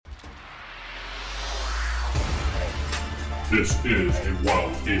This is a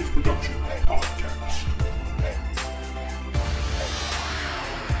Wild Games Production podcast.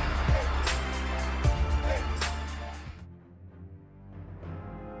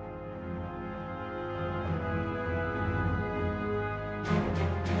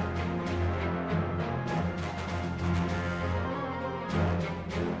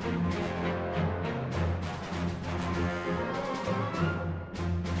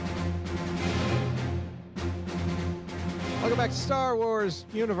 Welcome back to Star Wars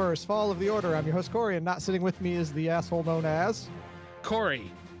Universe, Fall of the Order. I'm your host, Corey, and not sitting with me is the asshole known as... Corey.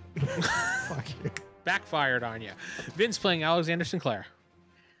 Fuck you. Backfired on you. Vince playing Alexander Sinclair.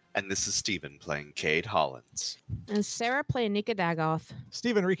 And this is Steven playing Cade Hollins. And Sarah playing Nika Dagoth.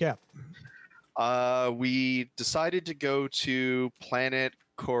 Steven, recap. We decided to go to Planet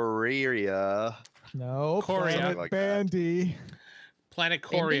Korea. No, Korea. Planet Like Bandy. Planet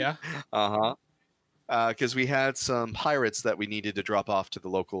Korea. Uh-huh. Because we had some pirates that we needed to drop off to the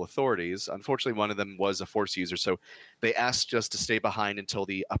local authorities. Unfortunately, one of them was a Force user, so they asked us to stay behind until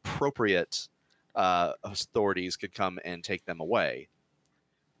the appropriate authorities could come and take them away.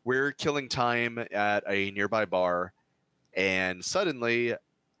 We're killing time at a nearby bar, and suddenly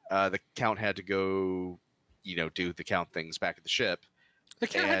the Count had to go, do the Count things back at the ship. The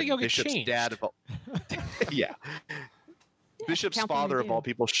Count had to go get Bishop's changed. dad of all, yeah. Bishop's Count father thing of all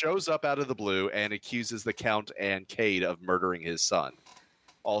people shows up out of the blue and accuses the Count and Cade of murdering his son,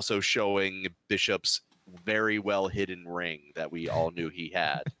 also showing Bishop's very well hidden ring that we all knew he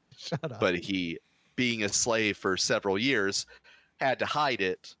had. Shut up. But he, being a slave for several years, had to hide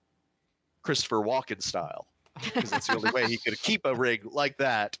it Christopher Walken style, because that's the only way he could keep a ring like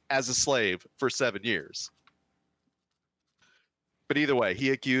that as a slave for 7 years. But either way,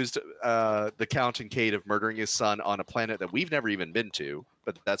 he accused the Count and Cade of murdering his son on a planet that we've never even been to,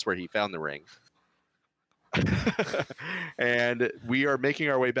 but that's where he found the ring. And we are making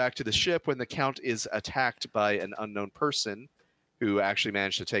our way back to the ship when the Count is attacked by an unknown person who actually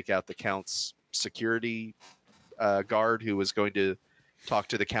managed to take out the Count's security guard who was going to talk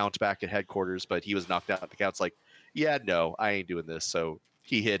to the Count back at headquarters, but he was knocked out. The Count's like, yeah, no, I ain't doing this. So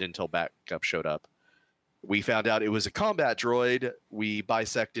he hid until backup showed up. We found out it was a combat droid. We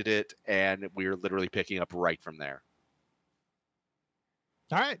bisected it, and we were literally picking up right from there.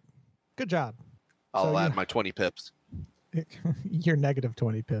 All right. Good job. I'll So add you- my 20 pips. You're negative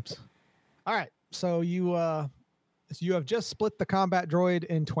 20 pips. All right. So you have just split the combat droid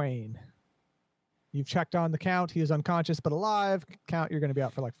in twain. You've checked on the Count. He is unconscious but alive. Count, you're going to be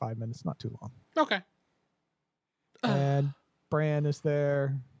out for like 5 minutes. Not too long. Okay. And Bran is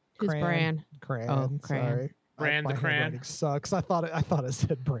there. Who's Bran? Cran. Oh, Cran. Sorry. Bran My the Cran. handwriting sucks. I thought it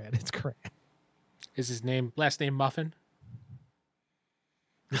said Bran. It's Cran. Is his last name Muffin?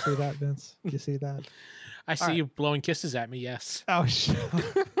 You see that, Vince? You see that? I see right. you blowing kisses at me, yes. Oh shit!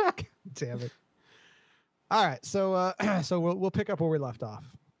 Damn it! All right, so we'll pick up where we left off.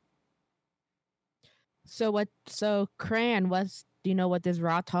 So Cran, do you know what this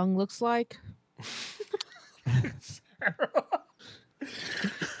raw tongue looks like?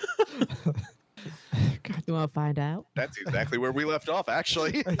 You want to find out? That's exactly where we left off,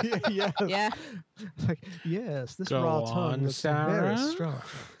 actually. Yeah. Yeah. Like, yes, this Go raw on, tongue looks very Sarah. strong.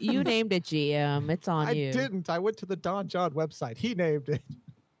 You named it GM. It's on I you. didn't. I went to the Don John website. He named it.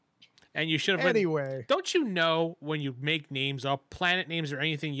 And you should have been... Anyway. Don't you know when you make names up, planet names or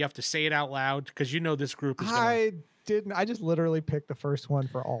anything, you have to say it out loud? Because you know this group is going to... I didn't. I just literally picked the first one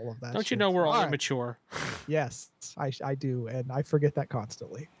for all of that. Don't you shit. know we're all right. immature? Yes, I do, and I forget that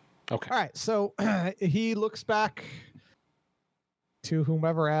constantly. Okay. All right, so he looks back to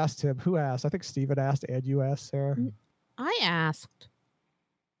whomever asked him. Who asked? I think Steven asked, and you asked, Sarah. I asked.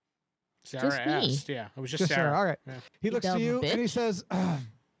 Sarah Just me. asked. Yeah, it was just Sarah. All right. Yeah. He You looks to dumb you and he bitch. says,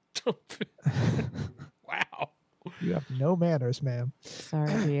 Wow. "You have no manners, ma'am." Sorry,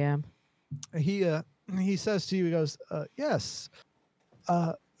 GM. He says to you, he goes, "Yes,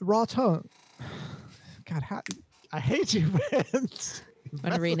 raw tongue." God, I hate you, Vince.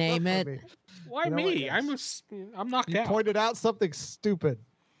 Want to rename it? Why You know what? me? Yes. I'm knocked You out. pointed out something stupid.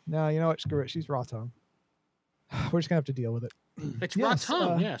 No, you know what? Screw it. She's raw tongue. We're just gonna have to deal with it. It's Yes, raw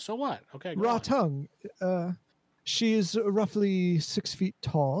tongue. Yeah, so what? Okay, go Raw on. tongue. She's roughly 6 feet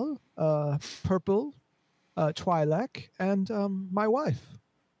tall, purple, Twi'lek, and my wife,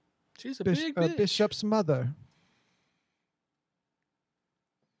 She's a big bitch. Bishop's mother.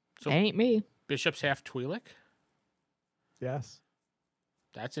 So Ain't me. Bishop's half Twi'lek? Yes.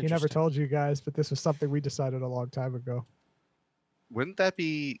 That's He interesting. never told you guys, but this was something we decided a long time ago. Wouldn't that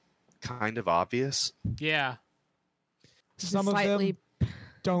be kind of obvious? Yeah. Some of them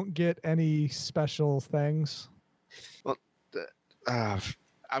don't get any special things. I'm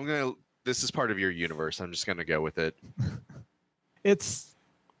gonna. This is part of your universe. I'm just gonna go with it. It's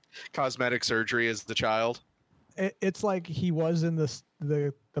Cosmetic surgery as the child. it's like he was in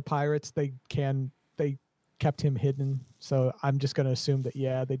the Pirates. They kept him hidden. So I'm just going to assume that,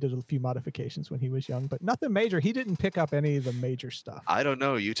 yeah, they did a few modifications when he was young, but nothing major. He didn't pick up any of the major stuff. I don't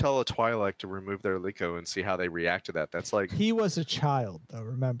know. You tell a Twi'lek to remove their Liko and see how they react to that. That's like, He was a child, though,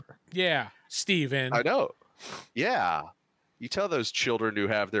 remember. Yeah, Steven. I know. Yeah. You tell those children who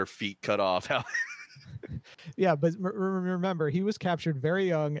have their feet cut off how. Yeah, but remember, he was captured very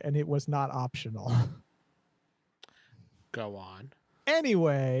young, and it was not optional. Go on.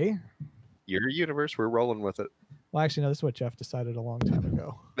 Anyway, Your universe, we're rolling with it. well, actually, no, this is what Jeff decided a long time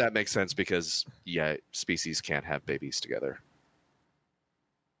ago. That makes sense because, yeah, species can't have babies together.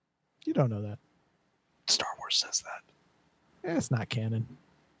 You don't know that. Star Wars says that. It's not canon.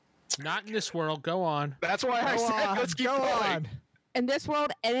 Not in this world. Go on. That's why I Go said on, let's keep go going. on. In this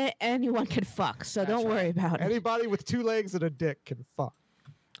world, anyone can fuck, so That's don't worry right. about it. Anybody with 2 legs and a dick can fuck.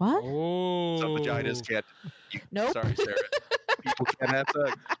 What? Oh. Some vaginas can't. Nope. Sorry, Sarah. People can't have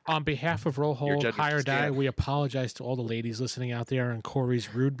sex. On behalf of Roll Hold, gender High or Die, scam. we apologize to all the ladies listening out there on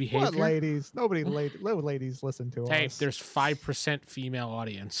Corey's rude behavior. What ladies? Nobody, no ladies listen to Hey, us. there's 5% female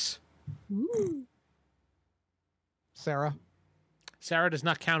audience. Ooh. Sarah. Sarah does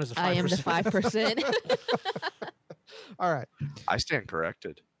not count as a 5%. I am the 5%. All right. I stand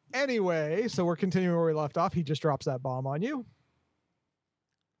corrected. Anyway, so we're continuing where we left off. He just drops that bomb on you.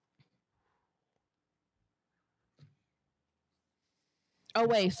 Oh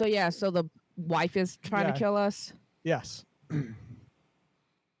wait, so yeah, so the wife is trying Yeah. to kill us. Yes.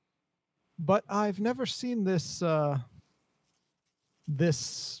 But I've never seen this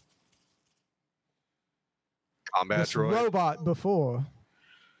this Combat this droid. robot before.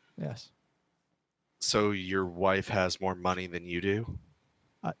 Yes. So your wife has more money than you do?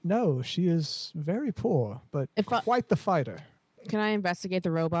 No, she is very poor, but If I- quite the fighter. Can I investigate the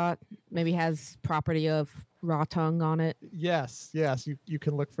robot? Maybe has property of raw tongue on it. Yes, you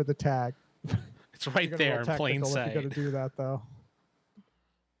can look for the tag. It's right You're gonna there roll in plain technical if sight. You're gonna do that though.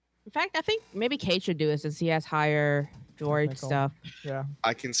 In fact, I think maybe Kate should do it since he has higher droid Technical. stuff. Yeah.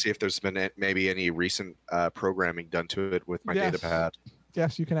 I can see if there's been maybe any recent programming done to it with my Yes. data pad.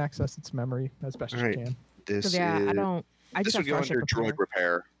 Yes, you can access its memory as best as Alright. you can. This 'Cause, yeah, is, I don't. I this just would have go Starship under droid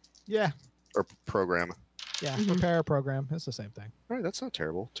Repair. repair Yeah. or program. Yeah. Mhm. Repair program. It's the same thing. All right, that's not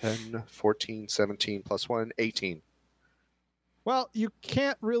terrible. 10, 14, 17 plus 1, 18. Well, you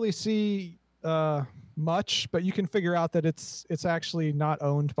can't really see much, but you can figure out that it's actually not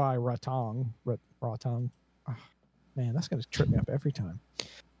owned by Ratong. Ratong. Oh, man, that's going to trip me up every time.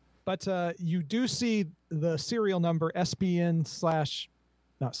 But you do see the serial number SBN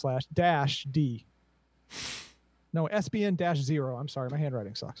dash D. No, SBN dash 0. I'm sorry, my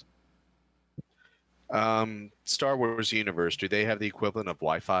handwriting sucks. Star Wars universe, do they have the equivalent of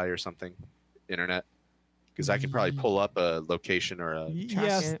Wi-Fi or something? Internet? Because I could probably pull up a location or a.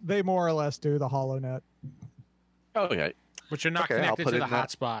 Yes, it. they more or less do, the HoloNet. Oh, okay. But you're not Okay, I'll connected put to it the in that.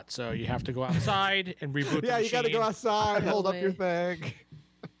 hotspot, so you have to go outside and reboot Yeah, the you got to go machine. outside, hold up your thing.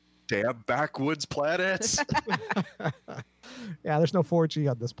 Damn backwoods planets. Yeah, there's no 4G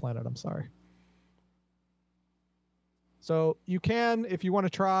on this planet. I'm sorry. So you can, if you want to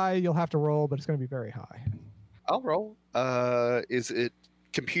try, you'll have to roll, but it's going to be very high. I'll roll. Is it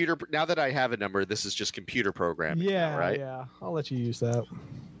computer? Now that I have a number, this is just computer programming. now, Yeah, right. yeah. I'll let you use that.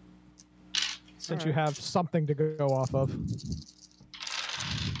 Since you Alright. have something to go off of.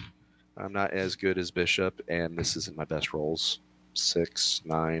 I'm not as good as Bishop, and this isn't my best rolls. 6,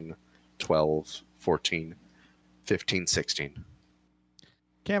 9, 12, 14, 15, 16.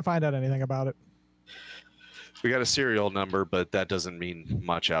 Can't find out anything about it. We got a serial number, but that doesn't mean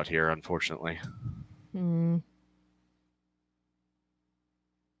much out here, unfortunately. Hmm.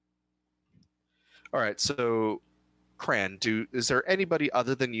 All right, so Cran, is there anybody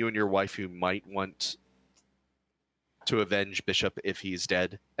other than you and your wife who might want to avenge Bishop if he's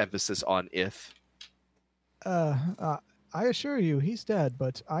dead? Emphasis on if. I assure you, he's dead,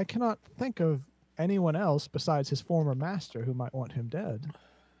 but I cannot think of anyone else besides his former master who might want him dead.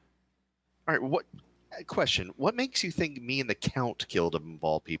 All right, question? What makes you think me and the Count killed him of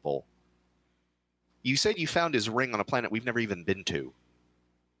all people? You said you found his ring on a planet we've never even been to.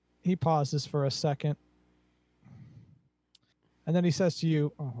 He pauses for a second. And then he says to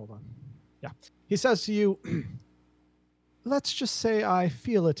you, oh, hold on. Yeah. He says to you, let's just say I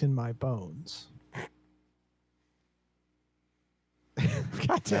feel it in my bones.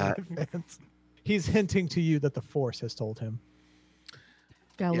 God damn it, Vince. He's hinting to you that the Force has told him.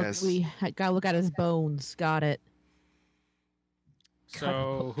 Gotta Yes. look. Gotta look at his bones. Got it.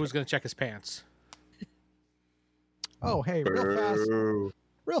 So who's going to check his pants? Oh, hey, Boo.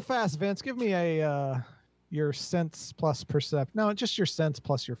 real fast, Vince. Give me a your sense plus percept. No, just your sense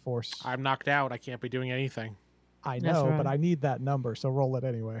plus your force. I'm knocked out. I can't be doing anything. I That's know, right. but I need that number, so roll it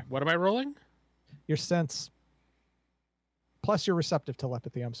anyway. What am I rolling? Your sense plus your receptive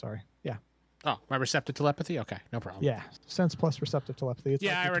telepathy. I'm sorry. Yeah, Oh, my receptive telepathy? Okay, no problem. yeah. Sense plus receptive telepathy. It's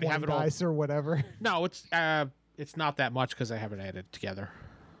Yeah, like I your already have 20 it all. dice or whatever. No, it's not that much because I have it added together.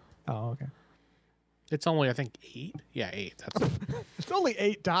 Oh, okay. It's only, I think, 8. Yeah, 8. That's It's only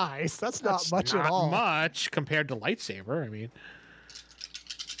 8 dice. That's not much not at all. much compared to lightsaber. I mean,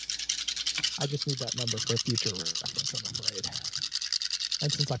 I just need that number for future reference, I'm afraid.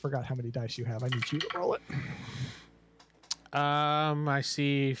 And since I forgot how many dice you have, I need you to roll it. I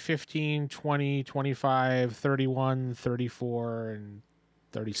see 15, 20, 25, 31, 34, and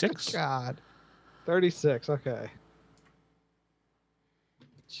 36. God. 36, okay.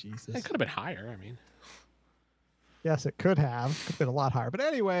 Jesus. It could have been higher. I mean, Yes, it could have. Could have been a lot higher. But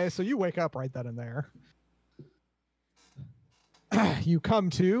anyway, so you wake up right then and there. You come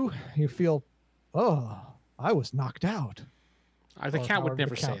to, you feel, oh, I was knocked out. the Or count would however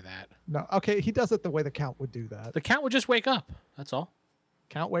never the say count- that. No, okay, he does it the way the count would do that. The count would just wake up. That's all.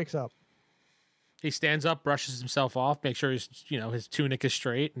 Count wakes up. He stands up, brushes himself off, makes sure his tunic is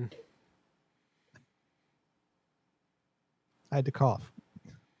straight, and I had to cough.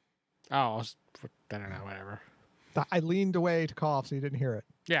 I don't know, whatever. I leaned away to cough so you didn't hear it.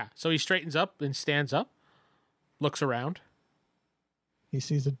 Yeah, so he straightens up and stands up, looks around. He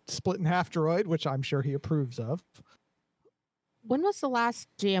sees a split in half droid, which I'm sure he approves of. When was the last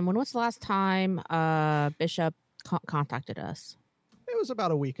time Bishop contacted us? It was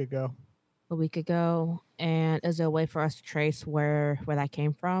about a week ago. A week ago. And is there a way for us to trace where that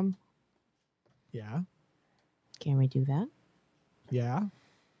came from? Yeah. Can we do that? Yeah.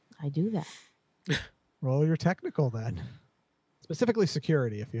 I do that. Roll your technical then. Specifically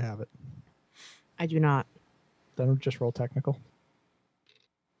security if you have it. I do not. Then just roll technical.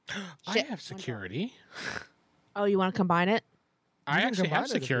 I Shit. have security. Oh, you want to combine it? I can actually combine have it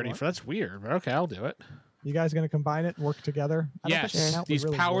if you security want. for that's weird, but okay, I'll do it. You guys going to combine it and work together? I don't think the Yes, count would these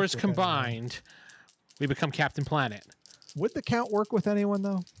really work powers with anyone. combined, we become Captain Planet. Would the count work with anyone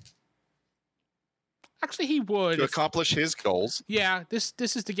though? Actually, he would. To accomplish his goals. Yeah, this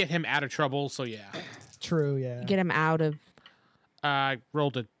is to get him out of trouble. So yeah, True, yeah. Get him out of. I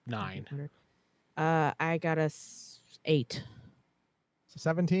rolled a 9. I got a 8. So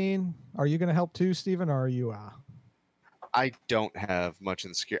 17. Are you going to help too, Steven, or are you I don't have much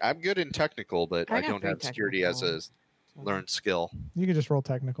in security. I'm good in technical, but I I got don't three have security as a learned skill. You can just roll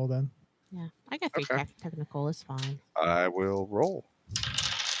technical then. Yeah, I got 3 Okay. technical. It's fine. I will roll.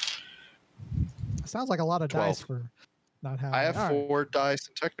 Sounds like a lot of 12. dice for not having. I have All right. 4 dice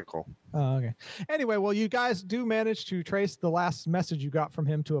in technical. Oh, okay. Anyway, well, you guys do manage to trace the last message you got from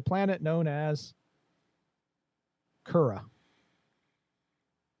him to a planet known as Kura.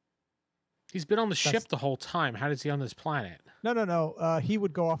 He's been on the That's- ship the whole time. How is he on this planet? No. He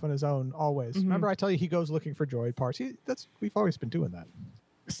would go off on his own always. Mhm. Remember, I tell you, he goes looking for droid parts. We've always been doing that.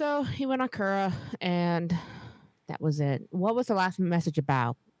 So he went on Kura, and that was it. What was the last message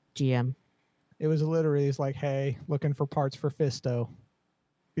about, GM? It was literally it's like, hey, looking for parts for Fisto.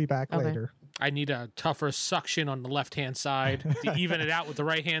 Be back Okay. later. I need a tougher suction on the left-hand side to even it out with the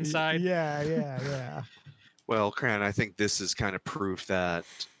right-hand side. Yeah. Well, Cran, I think this is kind of proof that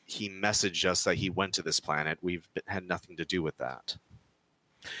he messaged us that he went to this planet. Had nothing to do with that.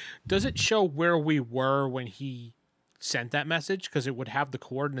 Does it show where we were when he sent that message? Because it would have the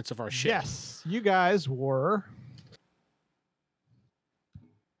coordinates of our ship. Yes, you guys were.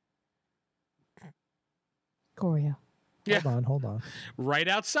 Korea. Yeah. Hold on. Right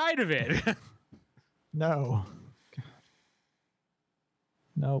outside of it. No.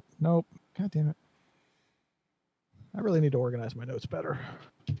 Nope. God damn it. I really need to organize my notes better.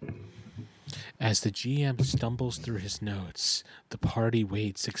 As the GM stumbles through his notes, the party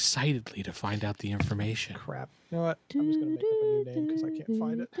waits excitedly to find out the information. Crap. You know what? I'm just going to make up a new name because I can't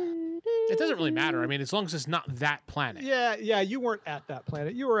find it. It doesn't really matter. I mean, as long as it's not that planet. Yeah, you weren't at that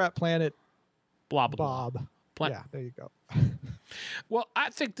planet. You were at Planet Blah, blah, blah. Bob. Yeah, there you go. Well, I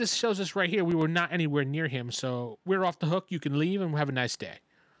think this shows us right here we were not anywhere near him, so we're off the hook. You can leave and have a nice day.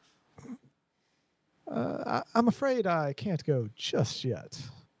 I'm afraid I can't go just yet.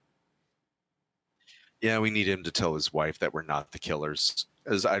 Yeah, we need him to tell his wife that we're not the killers,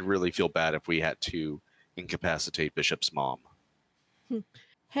 as I'd really feel bad if we had to incapacitate Bishop's mom.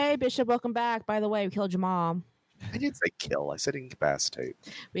 Hey, Bishop, welcome back. By the way, we killed your mom. I didn't say kill. I said incapacitate.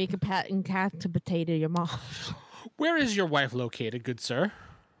 We incapacitated your mom. Where is your wife located, good sir?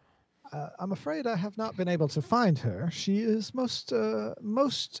 I'm afraid I have not been able to find her. She is most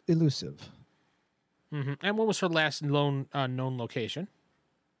elusive. Mm-hmm. And what was her last known location?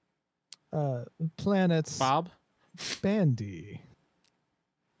 Planets Bob? Bandy.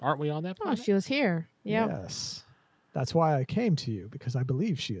 Aren't we on that Oh, planet? she was here. Yep. Yes. That's why I came to you, because I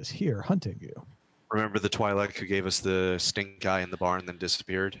believe she is here hunting you. Remember the Twi'lek who gave us the stink eye in the bar and then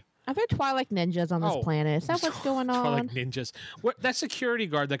disappeared? Are there Twilight ninjas on this Oh. planet? Is that what's going on? Twilight ninjas. What, that security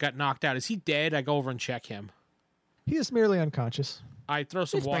guard that got knocked out, is he dead? I go over and check him. He is merely unconscious. I throw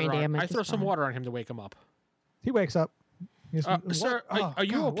some He's brain water on. damaged, I it's throw some fine. water on him to wake him up. He wakes up. He's, Sir, are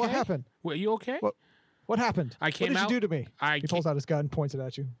you okay? What happened? Are you okay? What happened? I came what did out- you do to me? I He pulls out his gun, points it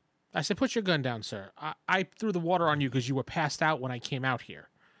at you. I said, put your gun down, sir. I threw the water on you because you were passed out when I came out here.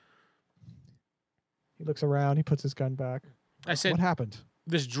 He looks around. He puts his gun back. I said, What happened?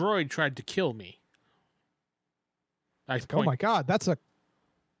 this droid tried to kill me. I Oh my God,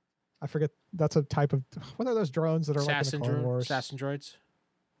 I forget. That's a type of. What are those drones that are assassin like in the Clone Wars? assassin droids.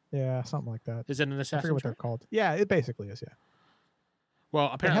 Yeah, something like that. Is it an I assassin forget what droid? they're called. Yeah, it basically is. Yeah, Well,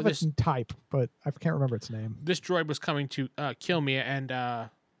 they apparently have this, a type, but I can't remember its name. this droid was coming to kill me, and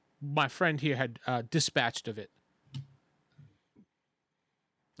my friend here had dispatched of it.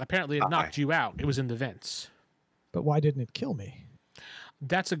 Apparently, it knocked you out. It was in the vents. But why didn't it kill me?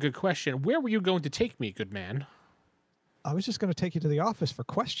 That's a good question. Where were you going to take me, good man? I was just going to take you to the office for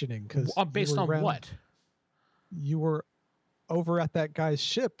questioning because Based on what? You were over at that guy's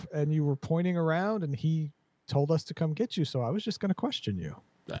ship and you were pointing around, and he told us to come get you. So I was just going to question you.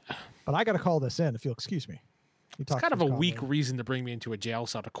 But I got to call this in if you'll excuse me. He It's talks kind to of a his weak colleague. reason to bring me into a jail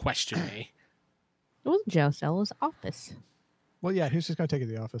cell to question me. It wasn't jail cell. It was office. Well, yeah, he's just going to take you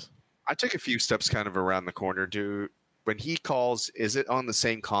to the office. I take a few steps kind of around the corner. When he calls, is it on the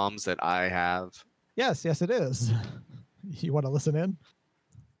same comms that I have? Yes, it is. You want to listen in?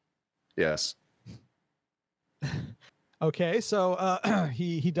 Yes. Okay, so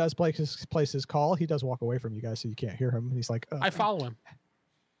he does place his call. He does walk away from you guys, so you can't hear him. He's like, I follow him.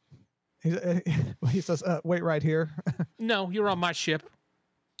 he says, "Wait right here." No, you're on my ship.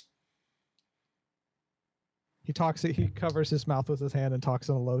 He talks. He covers his mouth with his hand and talks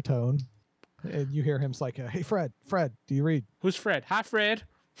in a low tone, and you hear him's like, "Hey, Fred, do you read?" Who's Fred? Hi, Fred.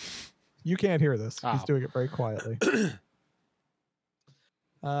 You can't hear this. He's Oh. doing it very quietly.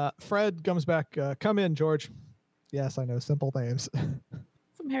 Fred comes back. Come in, George. Yes, I know simple names.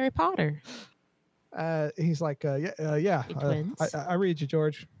 From Harry Potter. He's like, yeah. The twins. I read you,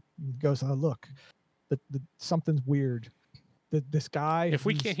 George. He goes, look, the something's weird. This guy. If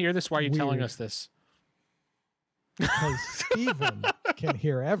we he's- can't hear this, why are you telling weird. us this? because Steven can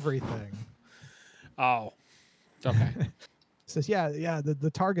hear everything. Oh, okay. Says, yeah, the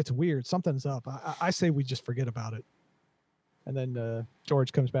target's weird. Something's up. I say we just forget about it. And then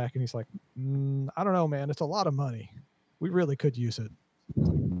George comes back and he's like, I don't know, man. It's a lot of money. We really could use it.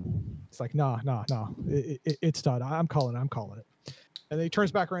 It's like, no. It's done. I'm calling it. And then he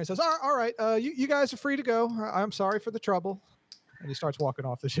turns back around and says, all right, you guys are free to go. I'm sorry for the trouble. And he starts walking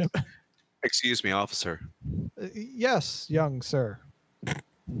off the ship. Excuse me, officer. Yes, young sir.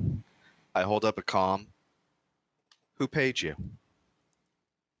 I hold up a comm. Who paid you?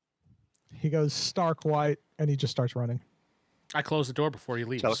 He goes stark white and he just starts running. I close the door before he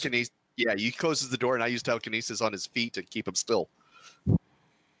leaves. Telekinesis. Yeah, he closes the door and I use telekinesis on his feet to keep him still.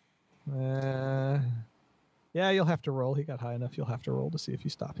 Yeah, you'll have to roll. He got high enough. You'll have to roll to see if you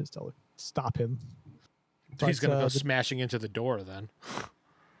stop him. He's But, going to go the- smashing into the door then.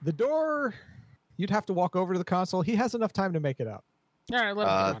 The door, you'd have to walk over to the console. He has enough time to make it out. All right, let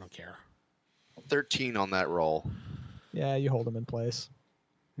him go. I don't care. 13 on that roll. Yeah, you hold him in place.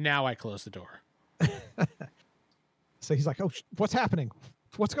 Now I close the door. So he's like, oh, what's happening?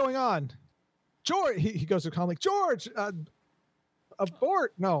 What's going on? George, he goes to Conley. George,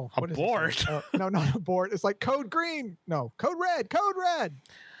 abort. No. what is he saying? Abort? No, not abort. It's like code green. No, code red.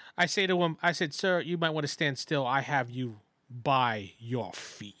 I say to him, I said, sir, you might want to stand still. I have you by your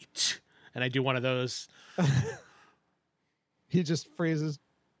feet. And I do one of those. He just freezes.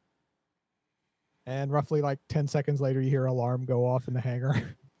 And roughly like 10 seconds later, you hear an alarm go off in the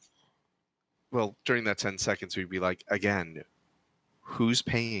hangar. Well, during that 10 seconds, we'd be like, again, who's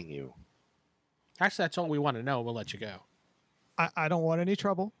paying you? Actually, that's all we want to know. We'll let you go. I don't want any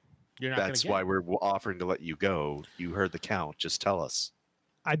trouble. You're not going That's to why we're offering to let you go. You heard the count. Just tell us.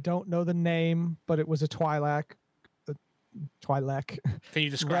 I don't know the name, but it was a Twi'lek. Can you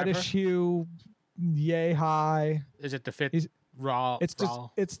describe Reddish her? hue, yay high. Is it the fit He's- raw? It's just raw?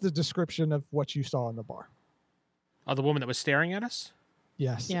 it's the description of what you saw in the bar. Oh, the woman that was staring at us?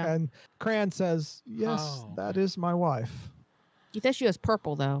 Yes. Yeah. And Cran says, yes, Oh. that is my wife. You said she was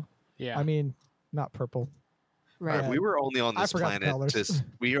purple though. Yeah. I mean, not purple. All right, Right. we were only on I this forgot the planet colors.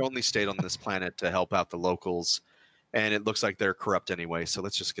 we only stayed on this planet to help out the locals, and it looks like they're corrupt anyway. So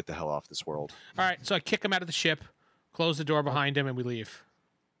let's just get the hell off this world. All right, so I kick him out of the ship, close the door behind him, and we leave.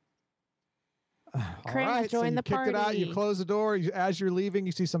 All Cran has right, so joined you the kicked it out. You party. close the door. As you're leaving,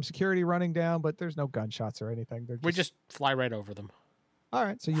 you see some security running down, but there's no gunshots or anything. They're We just fly right over them. all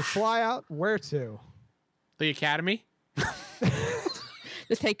right. So you fly out. Where to? The academy?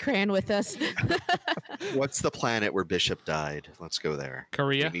 Just take Cran with us. What's the planet where Bishop died? Let's go there.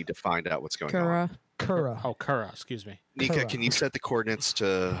 Korea? We need to find out what's going on. Kura. Kura. Oh, Kura, excuse me. Nika, Kura. can you set the coordinates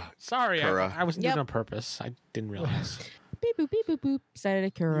to? Sorry, Kura. I wasn't doing Yep. it on purpose. I didn't realize. Beep boop beep boop boop. Set it at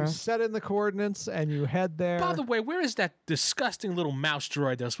You Kura. set in the coordinates and you head there. By the way, where is that disgusting little mouse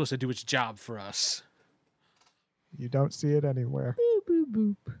droid that was supposed to do its job for us? You don't see it anywhere. Boop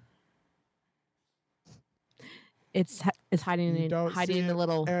boop boop. It's hiding You in don't hiding see in the it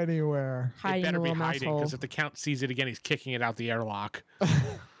little anywhere. It hiding in better the be little mouse hiding, hole. because if the Count sees it again, he's kicking it out the airlock.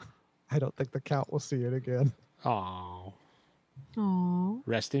 I don't think the count will see it again. Oh, Aww.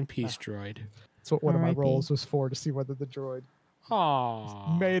 rest in peace, droid. That's what one of my R.I.P. rolls was for, to see whether the droid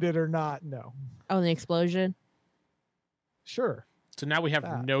Oh. made it or not. No. Oh, the explosion. Sure. So now we have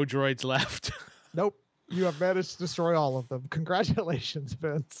That. no droids left. Nope. You have managed to destroy all of them. Congratulations,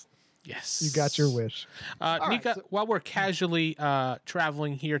 Vince. Yes. You got your wish. All right, Nika, so- while we're casually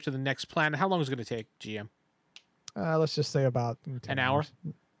traveling here to the next planet, how long is it going to take, GM? Let's just say about 10 An hour? hours.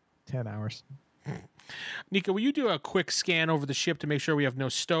 10 hours. Nika, will you do a quick scan over the ship to make sure we have no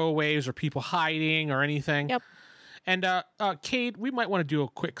stowaways or people hiding or anything? Yep. And Cade, we might want to do a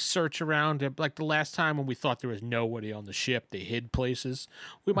quick search around. Like the last time when we thought there was nobody on the ship, they hid places.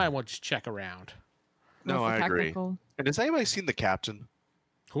 We might want to just check around. No, Roll for I agree. technical. And has anybody seen the captain?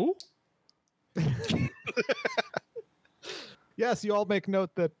 Who? Yes, you all make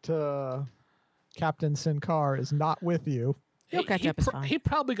note that Captain Sinkar is not with you. He'll catch up, it's fine. He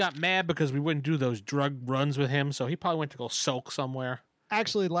probably got mad because we wouldn't do those drug runs with him, so he probably went to go sulk somewhere.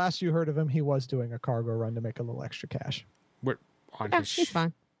 Actually, last you heard of him, he was doing a cargo run to make a little extra cash. We're on Yeah, his he's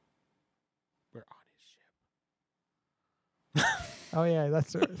fine. We're on his ship. Oh yeah,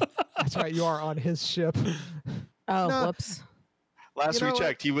 that's right. You are on his ship. Oh, No. whoops. Last You we know what?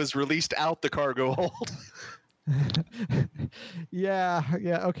 checked, he was released out the cargo hold. Yeah.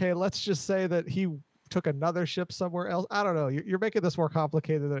 Okay, let's just say that he took another ship somewhere else. I don't know. You're making this more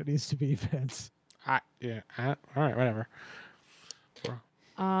complicated than it needs to be, Vince. All right, whatever.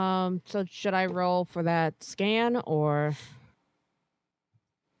 So should I roll for that scan or?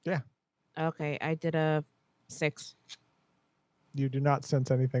 Yeah. Okay, I did a 6. You do not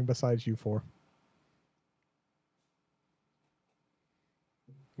sense anything besides you four.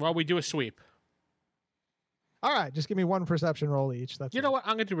 Well, we do a sweep. All right, just give me one perception roll each. That's You it. know what? I'm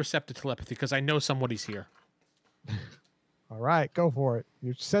going to do receptive telepathy because I know somebody's here. All right, go for it.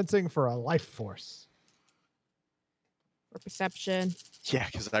 You're sensing for a life force. For perception. Yeah,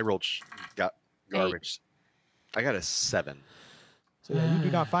 because I rolled got garbage. I got a 7. So yeah, you do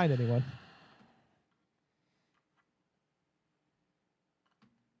not find anyone.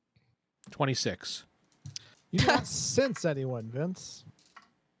 $26. You do not sense anyone, Vince.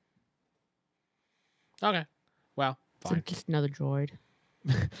 Okay. Well, So fine. just another droid.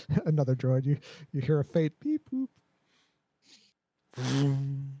 Another droid. You hear a faint beep boop.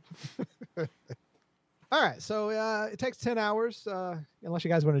 All right, so it takes 10 hours. Unless you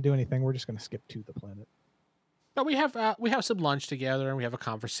guys want to do anything, we're just going to skip to the planet. No, we have some lunch together and we have a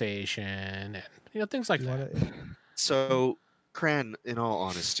conversation and things like You that. wanna- So, Cran, in all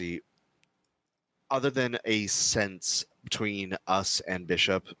honesty, other than a sense between us and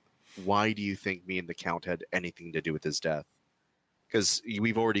Bishop, why do you think me and the Count had anything to do with his death? Because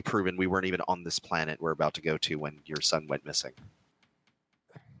we've already proven we weren't even on this planet we're about to go to when your son went missing.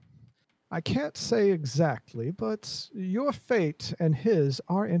 I can't say exactly, but your fate and his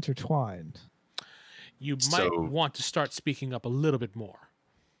are intertwined. You might So- want to start speaking up a little bit more.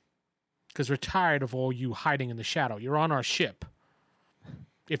 Because we're tired of all you hiding in the shadow. You're on our ship.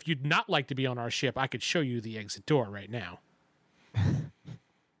 If you'd not like to be on our ship, I could show you the exit door right now.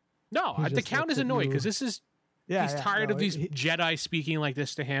 No, He the just Count looks is at annoyed you. because Yeah, he's yeah, tired no, of these He, Jedi speaking like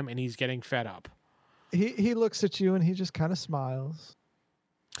this to him, and he's getting fed up. he looks at you and he just kind of smiles.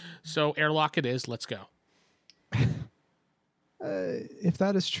 So airlock it is. Let's go. If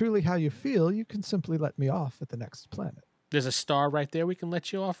that is truly how you feel, you can simply let me off at the next planet. There's a star right there. We can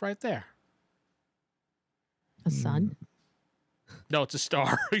let you off right there. A sun. No, it's a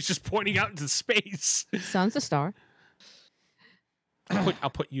star. He's just pointing out into space. Sun's a star. I'll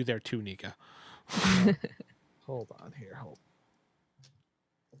put you there too, Nika. Hold on here. Hold.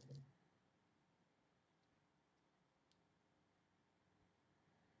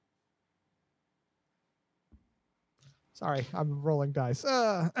 Sorry, I'm rolling dice.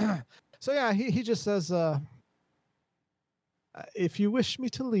 So yeah, he just says, if you wish me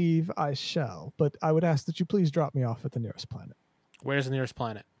to leave, I shall, but I would ask that you please drop me off at the nearest planet. Where's the nearest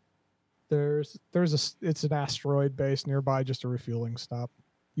planet? It's an asteroid base nearby, just a refueling stop.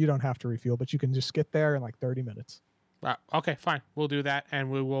 You don't have to refuel, but you can just get there in like 30 minutes. Okay, fine. We'll do that, and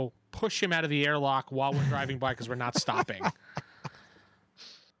we will push him out of the airlock while we're driving by because we're not stopping.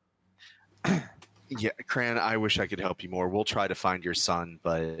 Yeah, Cran, I wish I could help you more. We'll try to find your son,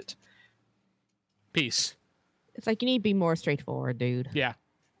 but... Peace. It's like you need to be more straightforward, dude. Yeah.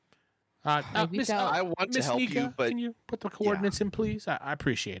 Like, we Miss, felt- I want to Miss help Nika, you, but can you put the coordinates in, please? I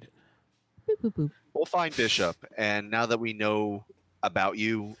appreciate it. Boop, boop, boop. we'll find Bishop. And now that we know about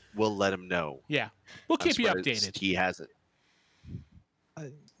you, we'll let him know. Yeah. We'll I'm keep you surprised updated. He has it.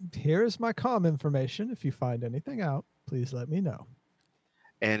 Here's my comm information. If you find anything out, please let me know.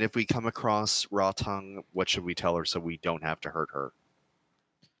 And if we come across Raw Tongue, what should we tell her so we don't have to hurt her?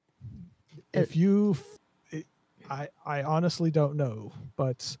 If you, I honestly don't know,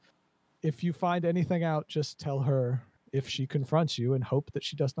 but if you find anything out, just tell her if she confronts you and hope that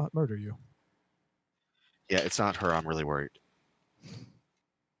she does not murder you. Yeah, it's not her. I'm really worried.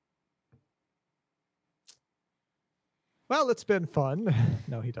 Well, it's been fun.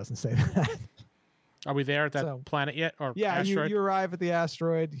 No, he doesn't say that. Are we there at that So- planet yet? Or Yeah, asteroid? you arrive at the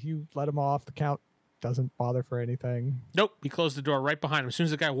asteroid. You let him off. The count doesn't bother for anything. Nope. He closed the door right behind him. As soon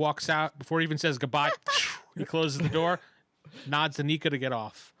as the guy walks out, before he even says goodbye, he closes the door, nods to Nika to get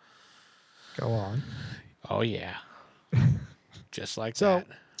off. Go on. Oh, yeah. Just like So-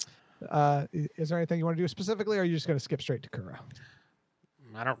 that. Is there anything you want to do specifically, or are you just going to skip straight to Kura?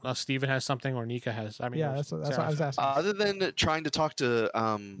 I don't know. Steven has something or Nika has. I mean, Yeah, or that's what Sarah. I was asking. Other than trying to talk to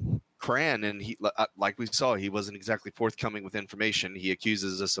Cran, and he, like we saw, he wasn't exactly forthcoming with information. He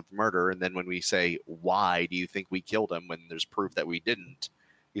accuses us of murder, and then when we say, "Why do you think we killed him?" when there's proof that we didn't,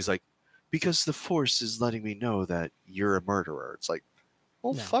 he's like, "Because the Force is letting me know that you're a murderer." It's like,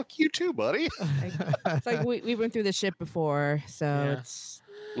 well, No. fuck you too, buddy. It's like we went through this shit before, so Yeah. it's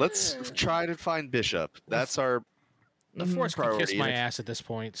Let's try to find Bishop. That's our The Mhm. Force can kiss priority, my and if- ass at this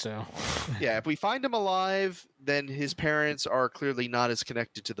point, so. yeah. If we find him alive, then his parents are clearly not as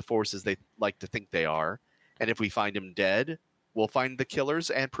connected to the Force as they like to think they are. And if we find him dead, we'll find the killers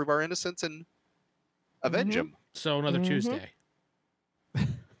and prove our innocence and avenge Mhm. him. So another Mhm. Tuesday.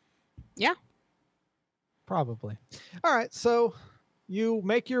 Probably. All right, so you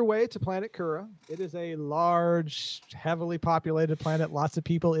make your way to planet Kura. It is a large, heavily populated planet, lots of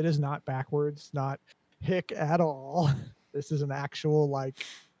people. It is not backwards, not hick at all. This is an actual, like,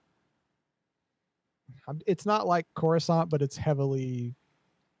 it's not like Coruscant, but it's heavily,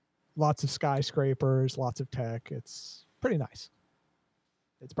 lots of skyscrapers, lots of tech. It's pretty nice.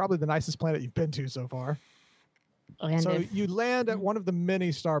 It's probably the nicest planet you've been to so far. and So if- you land at one of the many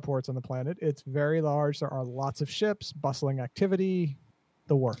starports on the planet. It's very large. There are lots of ships, bustling activity,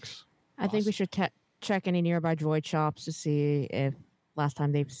 the works. I think we should check any nearby droid shops to see if last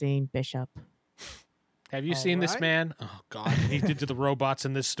time they've seen Bishop. Have you All seen this right. man? Oh, God. He did to the robots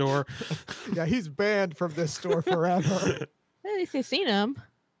in this store. Yeah, he's banned from this store forever. At least they've seen him.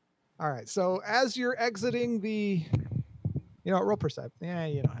 All right. So as you're exiting the, roll perception. Yeah,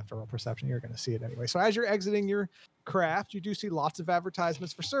 you don't have to roll perception. You're going to see it anyway. So as you're exiting your craft, you do see lots of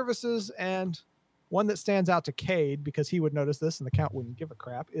advertisements for services, and one that stands out to Cade, because he would notice this and the Count wouldn't give a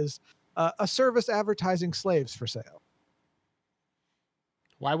crap, is a service advertising slaves for sale.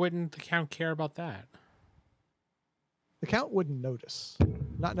 Why wouldn't the Count care about that? The Count wouldn't notice.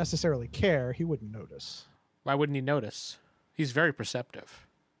 Not necessarily care. He wouldn't notice. Why wouldn't he notice? He's very perceptive.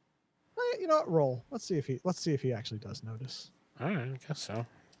 You know what? Roll. Let's see if he actually does notice. All right, I guess so.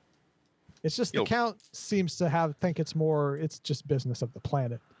 It's just Yo. the Count seems to think it's just business of the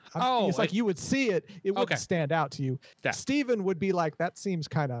planet. Oh, it's like you would see it. It wouldn't Okay. stand out to you. Yeah. Steven would be like, that seems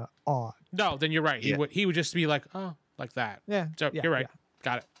kind of odd. No, then you're right. Yeah. He would just be like, oh, like that. Yeah. So yeah, you're right.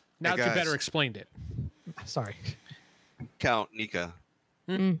 Got it. Now Hey, that you guys. better explained it. yeah. Sorry. Count, Nika.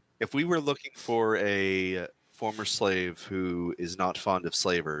 Mm. If we were looking for a former slave who is not fond of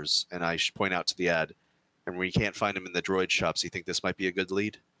slavers, and I should point out to the ad, and we can't find him in the droid shops, you think this might be a good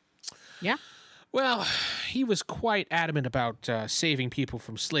lead? Well, he was quite adamant about saving people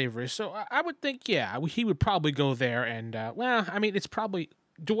from slavery, so I would think, yeah, he would probably go there. And it's probably.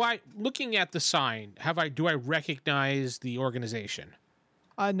 Looking at the sign, do I recognize the organization?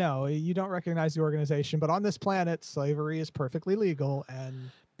 No, you don't recognize the organization, but on this planet, slavery is perfectly legal. And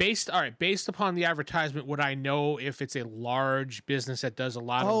Based upon the advertisement, would I know if it's a large business that does a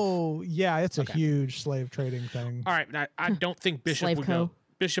lot of? oh yeah, it's a Okay. huge slave trading thing. All right, I don't think Bishop Slave would Co. go.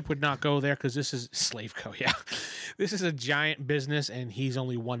 Bishop would not go there because this is Slave Co. Yeah, this is a giant business, and he's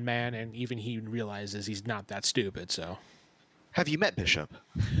only one man, and even he realizes he's not that stupid. So Have you met Bishop?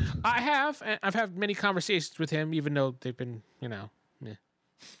 I have, and I've had many conversations with him, even though they've been,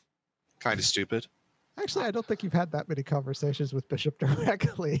 Kind of stupid. Actually, I don't think you've had that many conversations with Bishop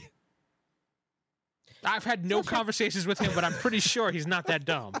directly. I've had no conversations with him, but I'm pretty sure he's not that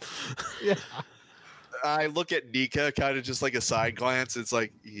dumb. Yeah. I look at Nika kind of just like a side glance. It's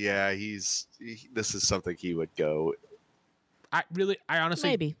like, yeah, this is something he would go. I honestly,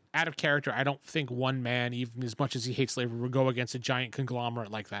 Maybe. out of character, I don't think one man, even as much as he hates slavery, would go against a giant conglomerate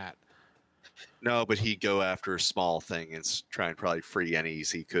like that. No, but he'd go after a small thing and try and probably free any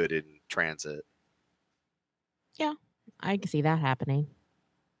he could in transit. I can see that happening.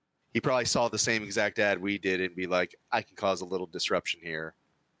 He probably saw the same exact ad we did and be like, I can cause a little disruption here.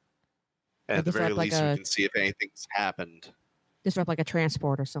 And at the very Disrupt like least, we a- can see if anything's happened. Disrupt like a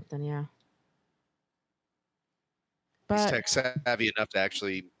transport or something, yeah. He's But tech savvy enough to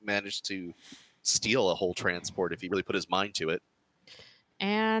actually manage to steal a whole transport if he really put his mind to it.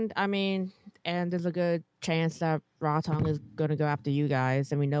 and there's a good chance that Ratong is gonna go after you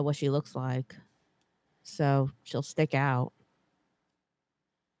guys, and we know what she looks like. So she'll stick out.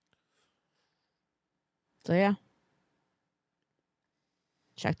 So yeah.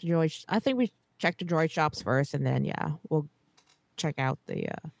 Check the droid. I think we check the droid shops first, and then we'll check out the.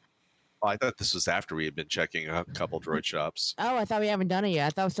 Oh, I thought this was after we had been checking a couple droid shops. Oh, I thought we haven't done it yet. I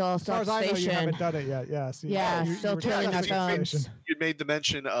thought we As far still as I know, you station. haven't done it yet. Yeah. So Yeah, still were twirling checking our the thumbs. station. You made the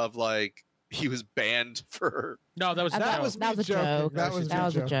mention of like he was banned for. No, that was I thought That it was that me was a joking. joke. That was That me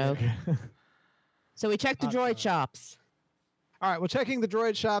was a joke. joking. So we checked the Not droid bad. shops. All right. Well, checking the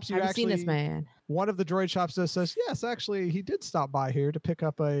droid shops, you Have you actually seen this man? one of the droid shops says, yes, actually, he did stop by here to pick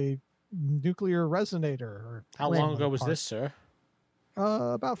up a nuclear resonator. Or how When? long ago was part. this, sir?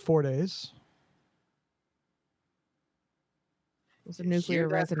 About 4 days. It was a nuclear Hear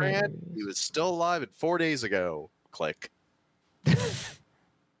that, resonator. Grant? He was still alive 4 days ago. Click.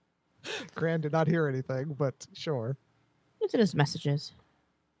 Gran did not hear anything, but sure. It's in his messages.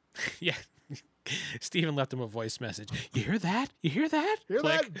 Yeah. Steven left him a voice message. You hear that? You hear that? Hear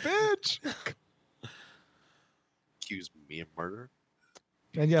Click. that, bitch? Accuse me of murder.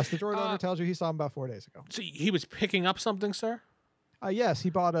 And yes, the droid Uh, owner tells you he saw him about 4 days ago. So he was picking up something, sir? Yes, he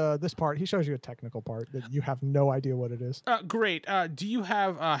bought this part. He shows you a technical part that you have no idea what it is. Great. Do you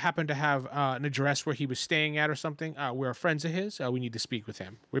have happen to have an address where he was staying at or something? We're friends of his. We need to speak with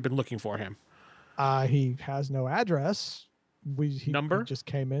him. We've been looking for him. He has no address. He Number? just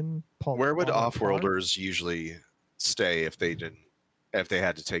came in. Where would bought a part. off-worlders usually stay if they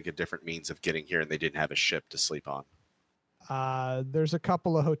had to take a different means of getting here and they didn't have a ship to sleep on? There's a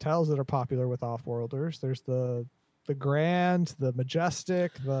couple of hotels that are popular with off-worlders. There's the Grand, the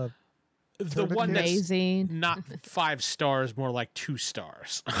Majestic, the The one that's Amazing. not 5 stars, more like 2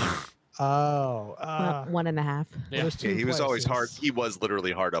 stars. oh, One and a half. Yeah. there's two Yeah, he was always hard. places. He was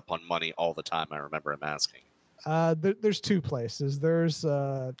literally hard up on money all the time. I remember him asking. There's 2 places. There's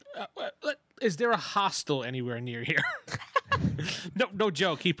Is there a hostel anywhere near here? No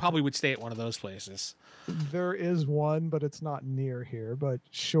joke. He probably would stay at one of those places. there is one, but it's not near here. But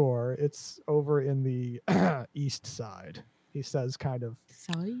sure, it's over in the east side. He says, kind of.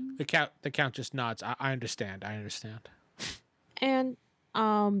 Sorry. The count just nods. I understand. I understand. And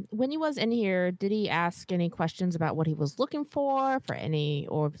when he was in here, did he ask any questions about what he was looking for any,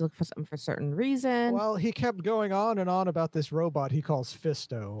 or if he was looking for something for a certain reason? Well, he kept going on and on about this robot he calls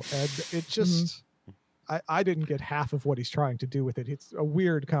Fisto, and it just. I didn't get half of what he's trying to do with it. It's a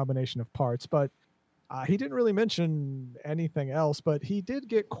weird combination of parts, but he didn't really mention anything else. But he did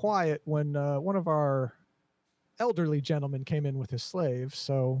get quiet when one of our elderly gentlemen came in with his slave.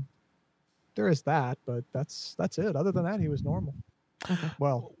 So there is that, but that's it. Other than that, he was normal.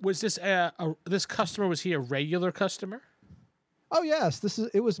 Well, Was this this customer? Was he a regular customer? oh yes,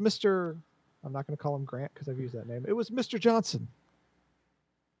 it was Mr. I'm not going to call him Grant because I've used that name. It was Mr. Johnson.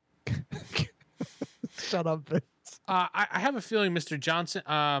 Shut up, Vince. I have a feeling, Mr. Johnson.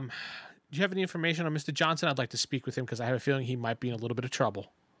 Do you have any information on Mr. Johnson? I'd like to speak with him because I have a feeling he might be in a little bit of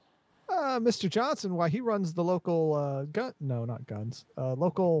trouble. Mr. Johnson, why he runs the local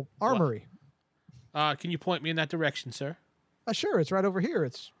local armory. Can you point me in that direction, sir? Sure, it's right over here.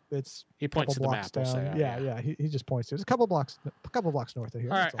 It's He points to couple the blocks map. We'll down. say. Yeah. He just points to it. It's a couple blocks north of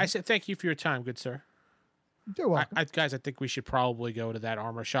here. All right. that's I said thank you for your time, good sir. You're welcome. Guys, I think we should probably go to that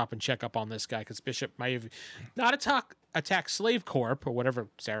armor shop and check up on this guy because Bishop might have not attack Slave Corp or whatever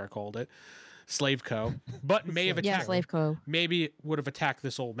Sarah called it, Slave Co, but may have Yeah, attacked. Slave Co. Maybe would have attacked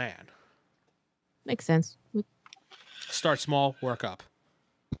this old man. Makes sense. Start small, work up.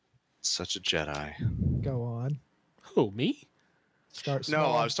 Such a Jedi. Go on. Who, me? Start No,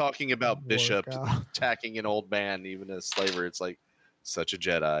 small, I was talking about work Bishop out. attacking an old man, even as slaver. It's like such a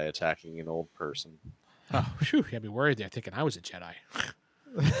Jedi attacking an old person. Oh, phew, you had me worried there, thinking I was a Jedi.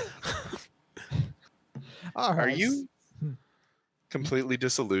 All Are right. you completely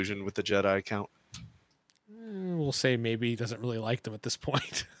disillusioned with the Jedi count? We'll say maybe he doesn't really like them at this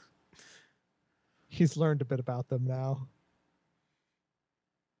point. He's learned a bit about them now.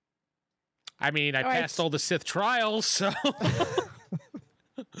 I mean, I All right. passed all the Sith trials, so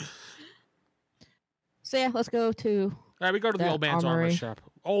So yeah, let's go to. all right, we go to the That old man's armor armory. shop.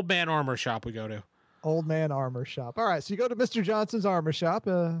 Old man armor shop. We go to. Old Man Armor Shop. All right, so you go to Mr. Johnson's armor shop.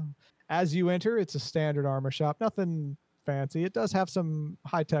 As you enter, it's a standard armor shop. Nothing fancy. It does have some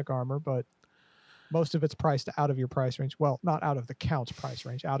high-tech armor, but most of it's priced out of your price range. Well, not out of the count's price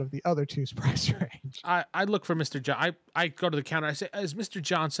range, out of the other two's price range. I look for Mr. John. I go to the counter. I say, "Is Mr.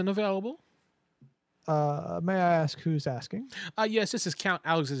 Johnson available?" May I ask who's asking? Yes, this is Count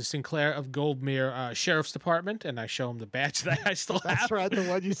Alexander Sinclair of Goldmere Sheriff's Department, and I show him the badge that I still have. That's right, the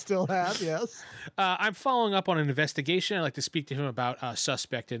one you still have, yes. I'm following up on an investigation. I'd like to speak to him about a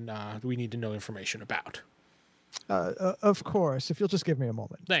suspect, and we need to know information about. Of course, if you'll just give me a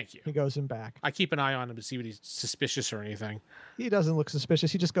moment. Thank you. He goes in back. I keep an eye on him to see if he's suspicious or anything. He doesn't look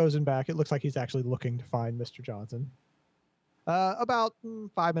suspicious. He just goes in back. It looks like he's actually looking to find Mr. Johnson. About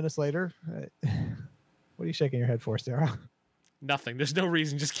 5 minutes later, what are you shaking your head for, Sarah? Nothing. There's no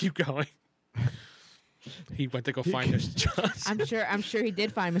reason. Just keep going. He went to go find Mr. Johnson. I'm sure he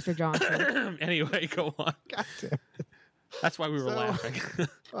did find Mr. Johnson. Anyway, go on. God damn. That's why we were So- laughing.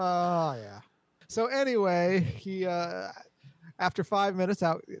 Oh yeah. So anyway, he after 5 minutes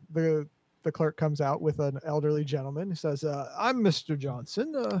out, the clerk comes out with an elderly gentleman. He says, "I'm Mr.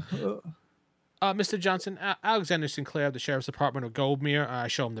 Johnson. Mr. Johnson, Alexander Sinclair of the Sheriff's Department of Goldmere. I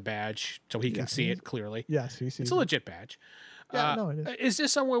show him the badge so he can Yeah, see it clearly. Yes, he sees. It's a legit badge. Yeah, no, it is. Is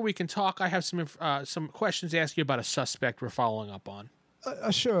this somewhere we can talk? I have some questions to ask you about a suspect we're following up on.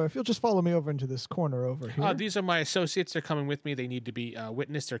 Sure. If you'll just follow me over into this corner over here. These are my associates. They're coming with me. They need to be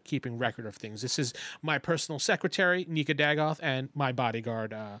witnessed. They're keeping record of things. This is my personal secretary, Nika Dagoth, and my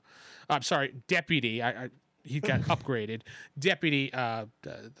bodyguard. I'm sorry, deputy. He got upgraded. Deputy,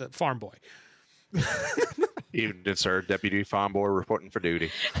 the farm boy. Evening, sir. Deputy Farm Boy reporting for duty.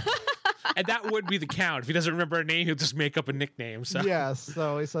 And that would be the count. If he doesn't remember a name, he'll just make up a nickname. So Yes.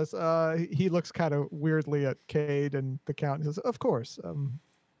 So he says, he looks kind of weirdly at Cade and the count. He says, "Of course.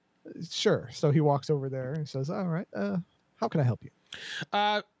 Sure." So he walks over there and says, "All right. How can I help you?"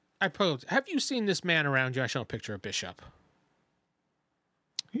 I pose. Have you seen this man around you? I show a picture of Bishop.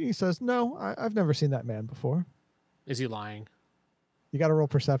 He says, "No, I've never seen that man before." Is he lying? You got to roll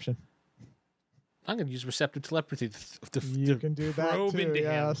perception. I'm going to use receptive telepathy You can do that probe too. into him.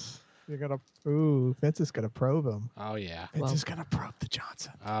 Yes. You're gonna. Ooh, Vince is gonna probe him. Oh, yeah. Vince Well- is gonna probe the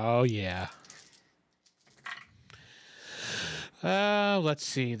Johnson. Oh, yeah. Let's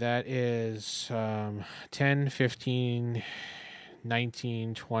see. That is 10, 15,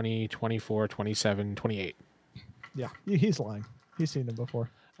 19, 20, 24, 27, 28. Yeah, he's lying. He's seen him before.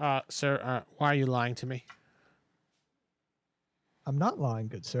 Sir, why are you lying to me? I'm not lying,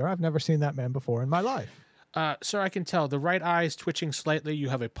 good sir. I've never seen that man before in my life. Sir, I can tell. The right eye is twitching slightly. You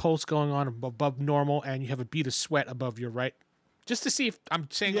have a pulse going on above normal, and you have a bead of sweat above your right. Just to see if I'm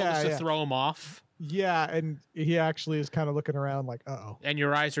saying all this to Yeah. throw him off. Yeah, and he actually is kind of looking around like, "Uh-oh." And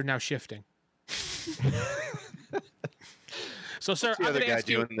your eyes are now shifting. So, sir, What's the I'm other going to guy ask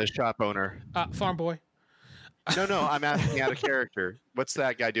you, doing, the shop owner? farm boy. No, I'm asking out of character. What's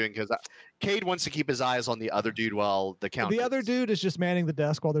that guy doing? Because Cade wants to keep his eyes on the other dude while the count. The other dude is just manning the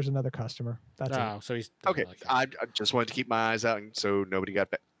desk while there's another customer. That's Oh, so he's Okay, like that. I just wanted to keep my eyes out, and so nobody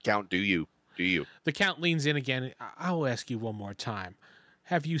got count. Do you? The count leans in again. I will ask you one more time.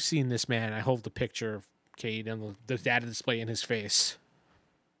 Have you seen this man? I hold the picture of Cade and the data display in his face.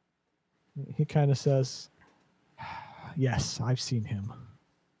 it. He kind of says, "Yes, I've seen him."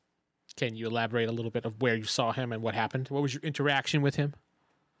 Can you elaborate a little bit of where you saw him and what happened? What was your interaction with him?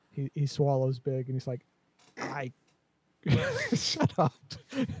 He swallows big and he's like, "I shut up."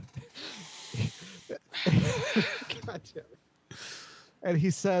 God damn it. And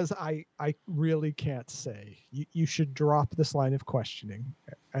he says, I really can't say. You should drop this line of questioning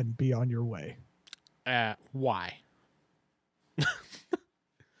and be on your way." Why?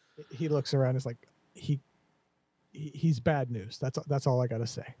 He looks around. He's like, he's bad news. That's all I got to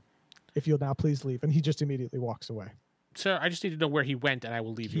say. If you'll now please leave. And he just immediately walks away. Sir, I just need to know where he went, and I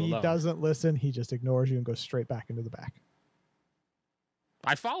will leave you He alone. doesn't listen. He just ignores you and goes straight back into the back.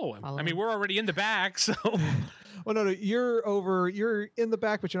 I follow him. Follow I mean, him. we're already in the back, so Well, no, you're in the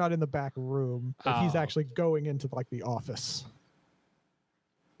back, but you're not in the back room. But he's Oh. actually going into like the office.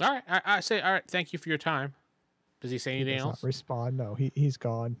 all right. I say, all right. Thank you for your time. Does he say He anything does not else? respond. No, he's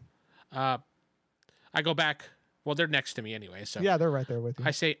gone. I go back. Well, they're next to me anyway, so Yeah, they're right there with you.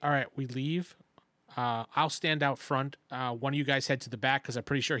 I say, all right, we leave. I'll stand out front. One of you guys head to the back because I'm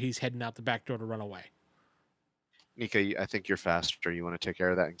pretty sure he's heading out the back door to run away. Nika, I think you're faster. You want to take care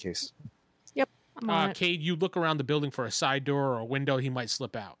of that in case. I'm on it. Cade, you look around the building for a side door or a window. He might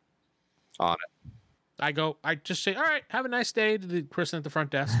slip out. On I just say, all right, have a nice day to the person at the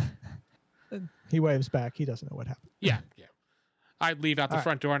front desk. He waves back. He doesn't know what happened. Yeah. I leave out the All right.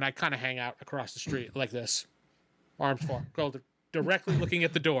 front door and I kind of hang out across the street like this, arms folded, directly looking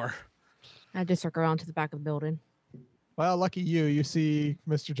at the door. I just circle around to the back of the building. Well, lucky you. You see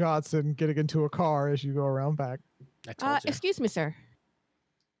Mr. Johnson getting into a car as you go around back. I told you. Excuse me, sir.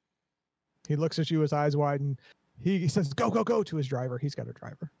 He looks at you, his eyes widen. He says, "Go, go, go!" to his driver. He's got a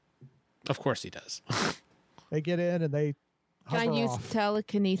driver. Of course he does. They get in and they Can hover I use off.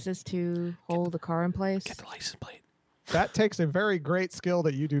 telekinesis to hold the car in place? Get the license plate. That takes a very great skill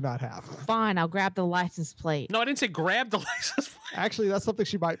that you do not have. Fine, I'll grab the license plate. No, I didn't say grab the license plate. Actually, that's something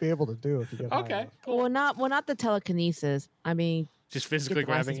she might be able to do if you get high Okay, enough. cool. Well, not the telekinesis. I mean, Just get physically the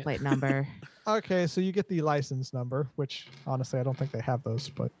grabbing license it. plate number. Okay, so you get the license number, which honestly I don't think they have those,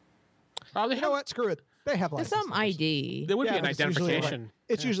 but Oh, they you know have, what? Screw it. They have There's license some numbers. ID. there would Yeah, be an but it's usually identification.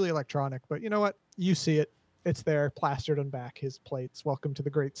 It's Yeah. usually electronic, but you know what? You see it. It's there, plastered on back. His plates. Welcome to the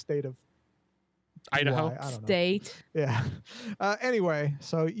great state of Idaho. I don't know. State. Yeah. Anyway,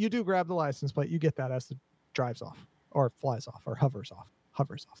 so you do grab the license plate. You get that as it drives off, or flies off, or hovers off.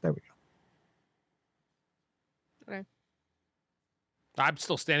 Hovers off. There we go. I'm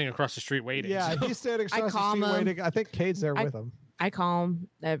still standing across the street waiting. Yeah, so- he's standing I across the calm street him. waiting. I think Cade's there I- with him. I calm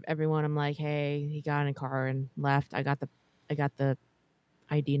everyone. I'm like, hey, he got in a car and left. I got the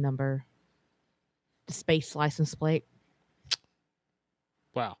ID number, the space license plate,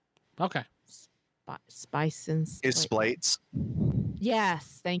 Wow. Okay. Spicense. Is splates.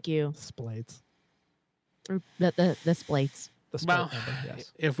 Yes, thank you. Splates. Or the splates. The splate Well, number,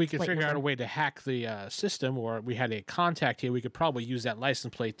 yes. if we could Plate figure out a number. way to hack the system, or we had a contact here, we could probably use that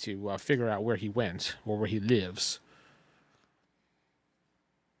license plate to figure out where he went or where he lives.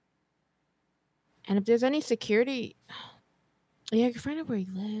 And if there's any security, yeah, I can find out where he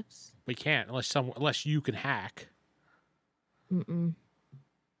lives. We can't unless you can hack. Mm-mm.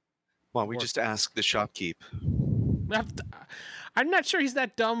 Well, we just ask the shopkeep. I'm not sure he's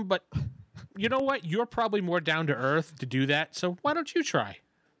that dumb, but you know what? You're probably more down to earth to do that. So why don't you try?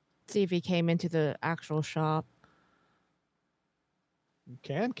 See if he came into the actual shop. You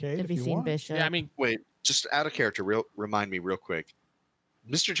can, Cade, If if he's you seen want. Bishop. Yeah, I mean, Wait, just out of character, remind me real quick.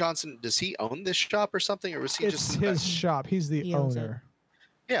 Mr. Johnson, does he own this shop or something, or was he It's just his shop. He's the He owns it. owner.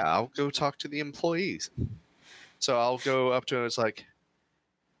 Yeah, I'll go talk to the employees. So I'll go up to him. It's like,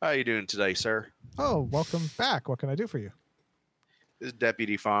 how are you doing today, sir? Oh, welcome back. What can I do for you? This is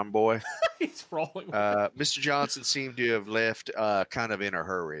Deputy Farm Boy. he's rolling. Mr. Johnson seemed to have left kind of in a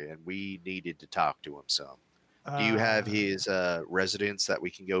hurry, and we needed to talk to him some. Do you have his residence that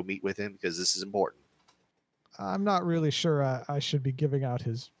we can go meet with him? Because this is important. I'm not really sure I should be giving out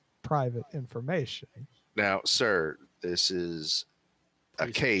his private information. Now, sir, this is a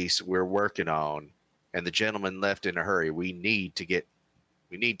Please. case we're working on, and the gentleman left in a hurry. We need to.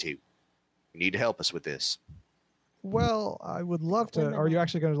 You need to help us with this. Well, I would love to. Are you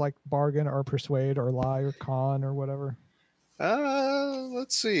actually going to like bargain or persuade or lie or con or whatever?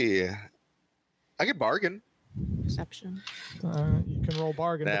 Let's see. I could bargain. Perception. You can roll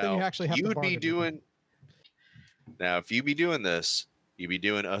bargain, but then you actually have to you'd bargain. be with them. doing. Now, if you be doing this, you'd be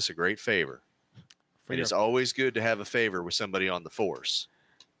doing us a great favor. For It your- is always good to have a favor with somebody on the force,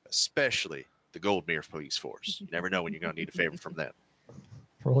 especially the Goldmere Police Force. You never know when you're going to need a favor from them.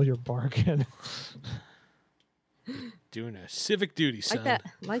 roll your bargain. doing a civic duty, son.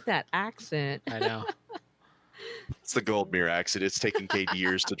 Like that accent. I know. It's the Goldmere accent. It's taken Kate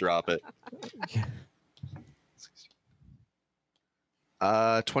years to drop it.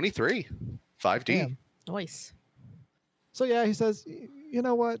 23. 5D. Damn. Nice. So yeah, he says, you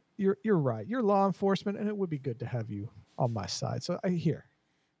know what? You're right. You're law enforcement, and it would be good to have you on my side. So I hear.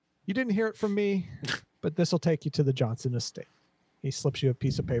 You didn't hear it from me, but this will take you to the Johnson estate. He slips you a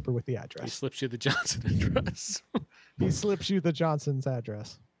piece of paper with the He address. slips you the Johnson address. He slips you the Johnson's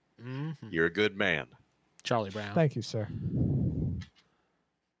address. Mhm. You're a good man. Charlie Brown. Thank you, sir.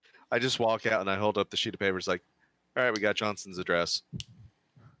 I just walk out and I hold up the sheet of paper. It's like, all right, we got Johnson's address.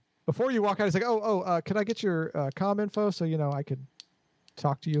 Before you walk out, he's like, can I get your comm info so I could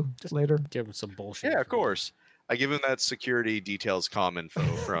talk to you Just later? Give him some bullshit. Yeah, of course. I give him that security details comm info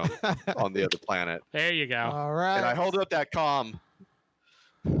from on the other planet. There you go. All right. And I hold up that comm.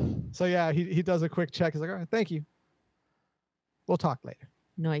 So yeah, he does a quick check. He's like, all right, thank you. We'll talk later.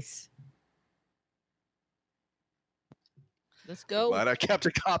 Nice. Let's go. Glad I kept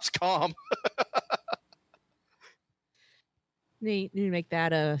a cop's comm. Need to make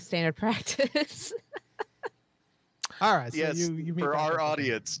that a standard practice. All right. So Yes, you meet for back our up with him.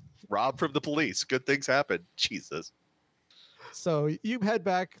 audience. Rob from the police. Good things happen. Jesus. So you head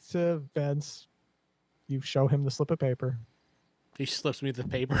back to Vince. You show him the slip of paper. He slips me the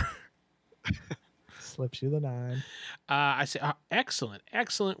paper. Slips you the 9. I say,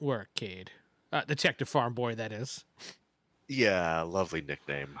 excellent work, Cade. Detective Farm Boy, that is. Yeah, lovely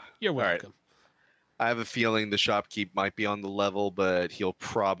nickname. You're All right. welcome. I have a feeling the shopkeep might be on the level, but he'll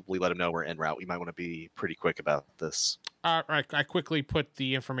probably let him know we're en route. We might want to be pretty quick about this. I quickly put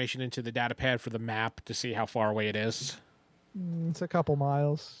the information into the data pad for the map to see how far away it is. It's a couple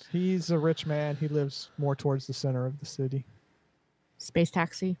miles. He's a rich man. He lives more towards the center of the city. Space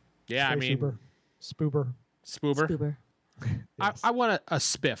taxi. Yeah, I Space mean, Uber. Spoober. Spoober. Spoober. Yes. I want a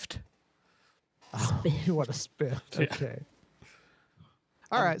spiffed. Oh, you want a spiffed. Yeah. Okay.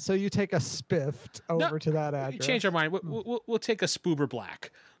 All right. So you take a spiffed over to that address. Change our mind. We'll take a Spoober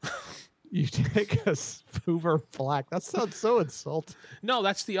Black. You take a Spoober Black. That sounds so insulting. No,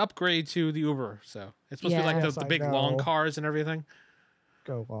 that's the upgrade to the Uber. So it's supposed to be like Yes, the I big long know. cars and everything.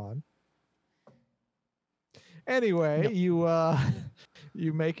 Go on. Anyway, you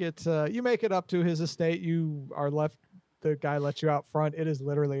make it up to his estate. You are left. The guy lets you out front. It is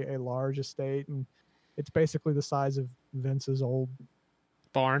literally a large estate, and it's basically the size of Vince's old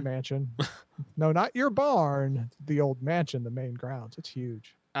Barn. mansion. No, not your barn. The old mansion, the main grounds. It's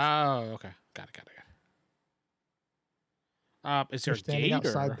huge. Oh, okay. Got it. Is there You're a standing gate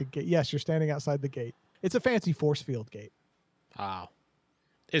outside or? the gate. Yes, you're standing outside the gate. It's a fancy force field gate. Oh.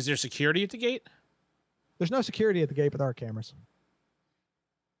 Is there security at the gate? There's no security at the gate, but there are cameras.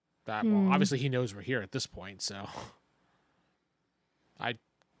 Well, obviously he knows we're here at this point, so I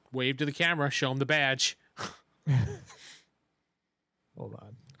wave to the camera, show him the badge. Hold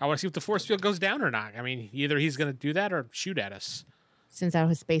on. I want to see if the force field goes down or not. I mean, either he's going to do that or shoot at us. Sends out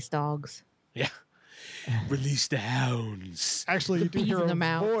his space dogs. Yeah. Release the hounds. Actually, The you do bees hear in a the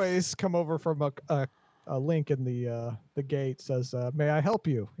mouth. voice come over from a link in the gate. Says, "May I help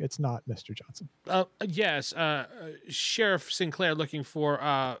you?" It's not Mr. Johnson. Yes, Sheriff Sinclair looking for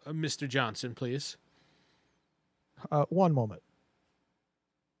Mr. Johnson, please. One moment.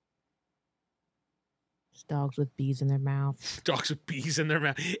 It's dogs with bees in their mouth. Dogs with bees in their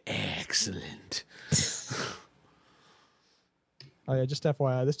mouth. Excellent. Oh yeah, just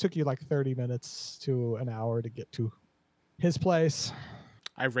FYI, this took you like 30 minutes to an hour to get to his place.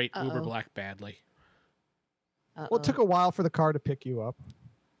 I rate Uber Uh-oh. Black badly. Well, it took a while for the car to pick you up.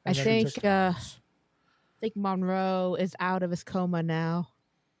 I And then it think took- think Monroe is out of his coma now.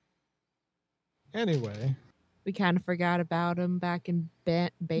 Anyway, We kind of forgot about him back in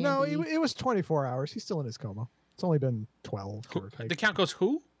Bambi. no, it was 24 hours. He's still in his coma. It's only been 12. give or take. The count goes,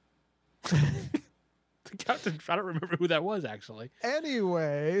 who? The count, I don't remember who that was, actually.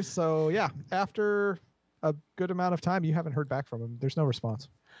 Anyway, so yeah, after a good amount of time, you haven't heard back from him. There's no response.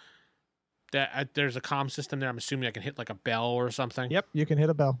 There's a comm system there. I'm assuming I can hit like a bell or something. Yep, you can hit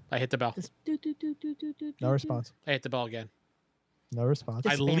a bell. I hit the bell. Just do, do, do, do, do, do, No do. response. I hit the bell again. No response.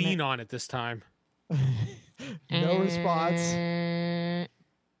 I Just spam lean it. on it this time. No response. I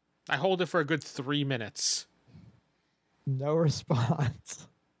hold it for a good 3 minutes. No response.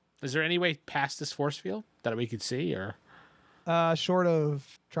 Is there any way past this force field that we could see, or Short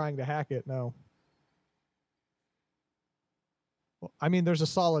of trying to hack it, no. Well, I mean, there's a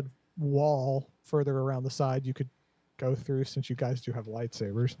solid wall further around the side you could go through since you guys do have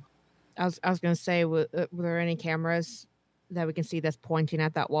lightsabers. I was gonna say, were there any cameras that we can see that's pointing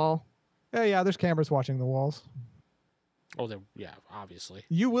at that wall? Yeah, there's cameras watching the walls. yeah, obviously.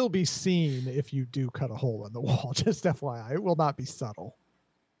 You will be seen if you do cut a hole in the wall, just FYI. It will not be subtle.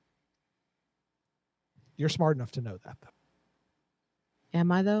 You're smart enough to know that, though.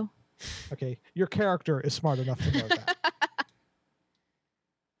 Am I though? Okay, your character is smart enough to know that.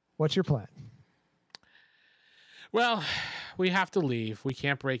 What's your plan? Well, we have to leave. We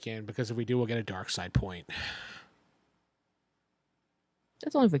can't break in because if we do, we'll get a dark side point.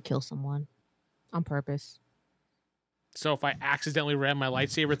 That's only if we kill someone on purpose. So if I accidentally ran my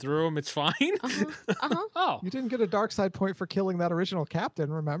lightsaber through him, it's fine. Oh, You didn't get a dark side point for killing that original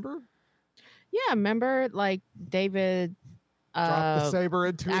captain, remember? Yeah, remember like David Dropped the saber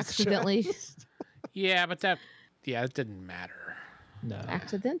into his accidentally chest. yeah, but it didn't matter. No.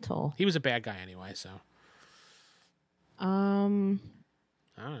 accidental. He was a bad guy anyway, so Um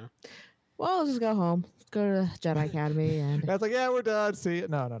I don't know. well, let's just go home. Let's go to the Jedi Academy and I was like, yeah, we're done. See it.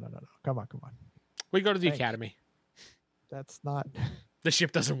 No. Come on. We go to the Thanks. academy. That's not. The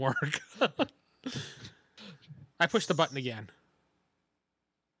ship doesn't work. I pushed the button again.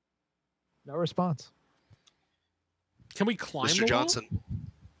 No response. Can we climb the Mr. wall? Johnson.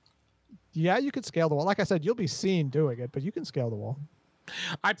 Yeah, you could scale the wall. Like I said, you'll be seen doing it, but you can scale the wall.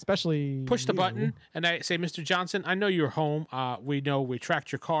 I Especially push the you. button and I say, Mr. Johnson, I know you're home. We know we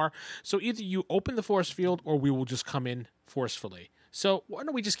tracked your car. So either you open the force field or we will just come in forcefully. So why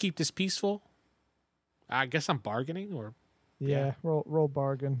don't we just keep this peaceful? I guess I'm bargaining, or Yeah, roll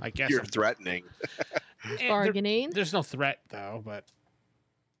bargain. I guess You're I'm threatening. bargaining. There's no threat though, but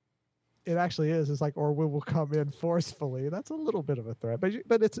It actually is. It's like, or we will come in forcefully. That's a little bit of a threat,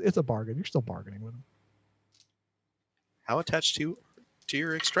 but it's a bargain. You're still bargaining with them. How attached to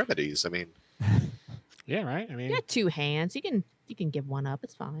your extremities? I mean, yeah, right. I mean, You got two hands. You can give one up.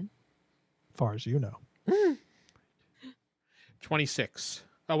 It's fine. As far as you know. 26.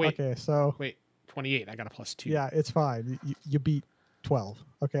 Oh wait, Okay, so 28. I got a +2. yeah, it's fine. You beat 12.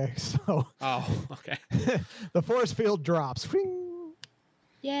 Okay, so Oh, okay. the force field drops. Whing.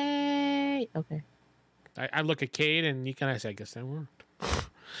 Yay! Okay, I look at Cade and you kind of say, I guess that worked.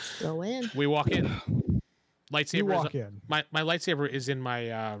 go in. We walk in. Lightsaber. You is- walk in. My lightsaber is in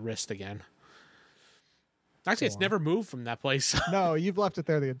my wrist again. Actually, it's Go on. never moved from that place. No, you've left it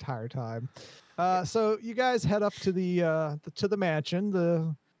there the entire time. So you guys head up to the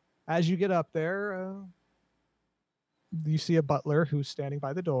mansion. As you get up there, you see a butler who's standing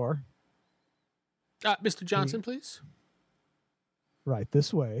by the door. Mr. Johnson, please. Right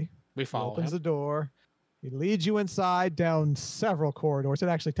this way. We He follow opens him. the door. He leads you inside down several corridors. It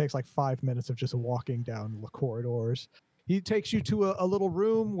actually takes like 5 minutes of just walking down the corridors. He takes you to a little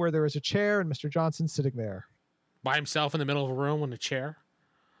room where there is a chair and Mr. Johnson sitting there. By himself in the middle of a room in a chair.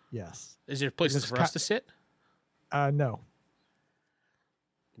 Yes. Is there places This for us to sit? No.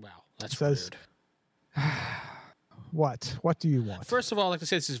 Wow, that's Says- rude. What do you want? First of all, like I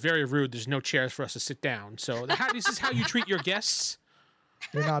said, this is very rude. There's no chairs for us to sit down. So this is how you treat your guests.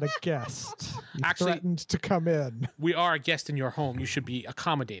 You're not a guest. You Actually- threatened to come in. We are a guest in your home. You should be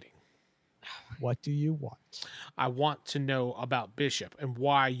accommodating. What do you want? I want to know about Bishop and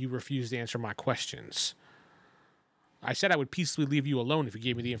why you refuse to answer my questions. I said I would peacefully leave you alone if you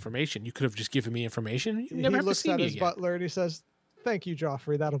gave me the information. You could have just given me information. You never He have to looks see at me his again. butler and he says, "Thank you,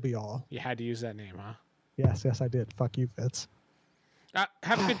 Joffrey. That'll be all." You had to use that name, huh? Yes, I did. Fuck you, Fitz.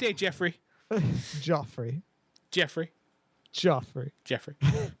 Have a good day, Jeffrey. Joffrey. Jeffrey. Joffrey. Jeffrey.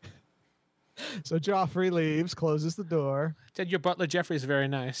 So Joffrey leaves, closes the door. Said your butler Jeffrey is very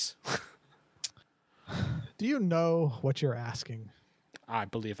nice. Do you know what you're asking, I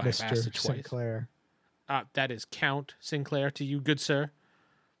believe I've asked Mr. it twice. Sinclair? That is Count Sinclair to you, good sir.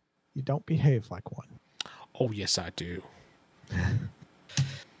 You don't behave like one. Oh, yes, I do.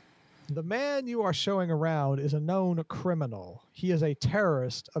 The man you are showing around is a known criminal. He is a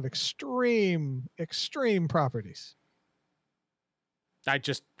terrorist of extreme properties. I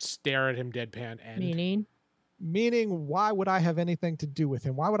just stare at him deadpan and Meaning, Why would I have anything to do with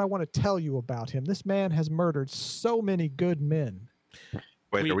him? Why would I want to tell you about him? This man has murdered so many good men.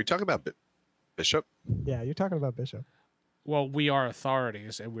 wait, We- are we talking about Bishop? Yeah, you're talking about Bishop. well, we are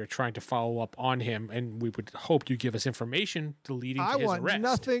authorities and we're trying to follow up on him, and we would hope you give us information to leading to I his want arrest.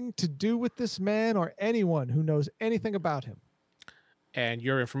 nothing to do with this man or anyone who knows anything about him. And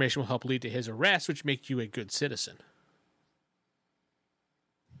your information will help lead to his arrest, which makes you a good citizen.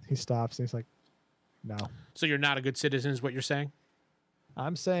 He stops and he's like, "No. So you're not a good citizen, is what you're saying?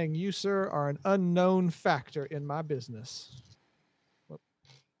 I'm saying you, sir, are an unknown factor in my business."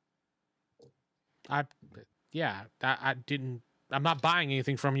 I'm not buying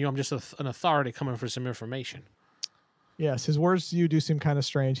anything from you. I'm just an authority coming for some information. Yes, his words to you do seem kind of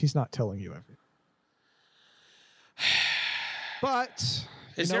strange. He's not telling you everything. But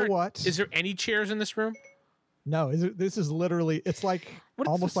you know what? Is there any chairs in this room? No, this is literally, it's like What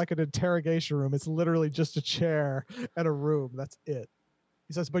is almost this? like an interrogation room. It's literally just a chair and a room. That's it.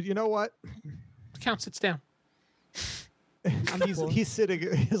 He says, but you know what? The Count sits down. He's sitting,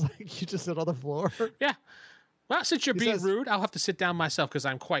 he's like, you just sit on the floor. Yeah. Well, since you're He being says- rude, I'll have to sit down myself because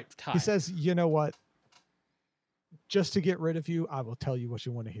I'm quite tired. He says, you know what? Just to get rid of you, I will tell you what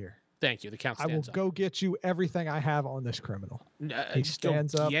you want to hear. Thank you. The count I will stands up. go get you everything I have on this criminal. He Go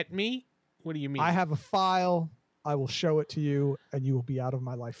stands up. Get me? What do you mean? I have a file. I will show it to you, and you will be out of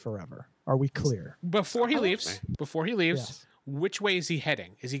my life forever. Are we clear? Before he I leaves, Yes. which way is he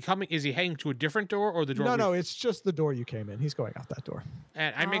heading? Is he coming? Is he heading to a different door or the door? No, it's just the door you came in. He's going out that door.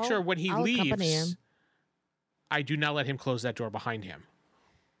 And I make sure when he I'll accompany him. leaves, I do not let him close that door behind him.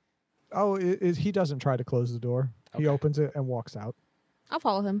 Oh, he doesn't try to close the door. He Okay. opens it and walks out. I'll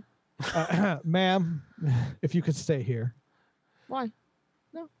follow him. Ma'am, if you could stay here, Why?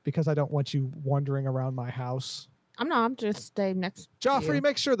 because I don't want you wandering around my house. I'm just staying next. to Joffrey, you.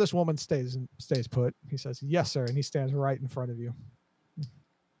 make sure this woman stays put. He says, yes, sir. And he stands right in front of you.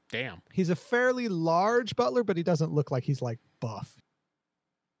 Damn. He's a fairly large butler, but he doesn't look like he's like buff.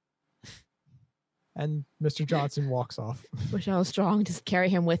 And Mr. Johnson walks off. Wish I was strong. Just carry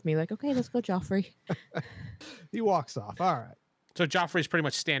him with me. Like, okay, let's go, Joffrey. He walks off. All right. So Joffrey's pretty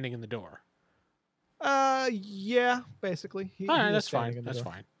much standing in the door. Yeah, basically. All right, is that's standing fine. in the That's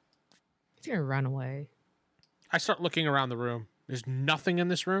door. fine. He's gonna run away. I start looking around the room. There's nothing in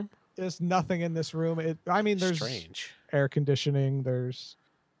this room. There's nothing in this room. There's Strange. air conditioning. There's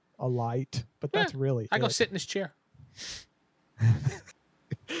a light, but that's really I go it. sit in his chair.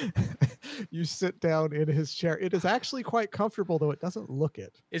 You sit down in his chair. It is actually quite comfortable, though it doesn't look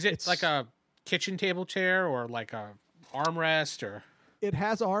it. Is it It's- like a kitchen table chair or like a armrest or? It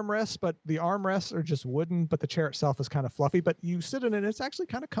has armrests, but the armrests are just wooden, but the chair itself is kind of fluffy. But you sit in it, it's actually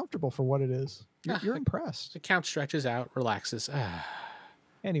kind of comfortable for what it is. You're impressed. The count stretches out, relaxes.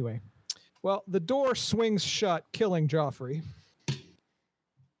 Anyway, well, the door swings shut, killing Joffrey.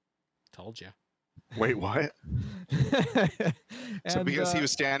 Told you. Wait, what? So And, because he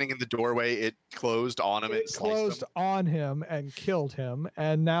was standing in the doorway, it closed on him and it sliced closed him? on him and killed him,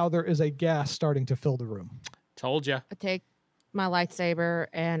 and now there is a gas starting to fill the room. Told you. I take my lightsaber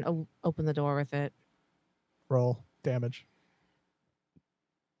and open the door with it. Roll damage.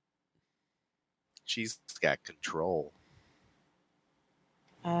 She's got control.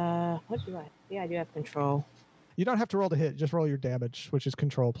 What do I? Yeah, I do have control. You don't have to roll to hit; just roll your damage, which is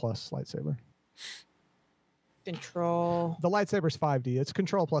control plus lightsaber. Control. The lightsaber's 5D. It's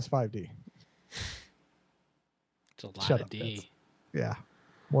control plus 5D. It's a lot Shut of up, D. Vince. Yeah,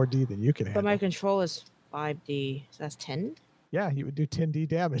 more D than you can But handle. my control is 5D. So that's 10. Yeah, you would do 10D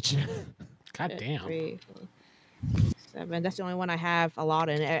damage. God damn. 3, 4, 7. That's the only one I have a lot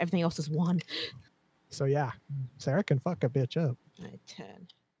in. Everything else is 1. So yeah, Sarah can fuck a bitch up. 9, 10.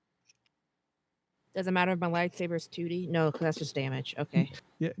 Doesn't matter if my lightsaber is 2D. No, because that's just damage. Okay.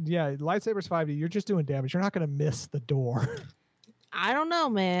 Yeah. Lightsaber's 5D. You're just doing damage. You're not going to miss the door. I don't know,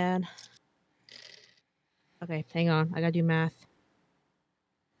 man. Okay, hang on. I gotta do math.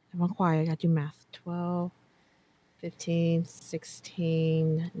 Everyone quiet. I gotta do math. 12, 15,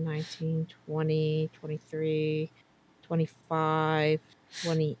 16, 19, 20, 23, 25,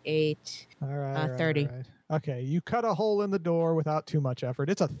 28. All right. 30. all right. Okay, you cut a hole in the door without too much effort.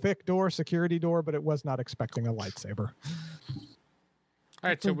 It's a thick door, security door, but it was not expecting a lightsaber. All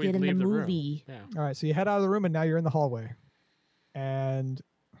right, so we Forget in leave the the room. movie. Yeah. All right, so you head out of the room, and now you're in the hallway. And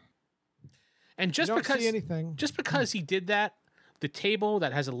And you just don't because see anything. just because he did that, the table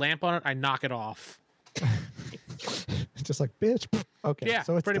that has a lamp on it, I knock it off. It's just like, bitch. Okay, Yeah,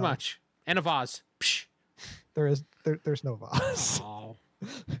 so it's pretty done. much. And a vase. Psh. There's no vase. Oh.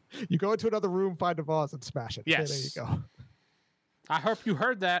 You go into another room, find a vase, and smash it. Okay, Yes. there you go. I hope you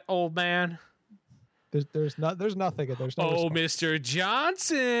heard that, old man. There's nothing, and there's no Oh, response. Mr.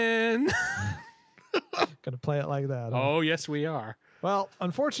 Johnson. Gonna play it like that. huh? Oh, yes, we are. Well,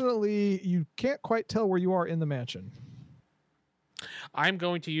 unfortunately, you can't quite tell where you are in the mansion. I'm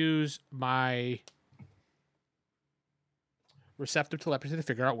going to use my receptive telepathy to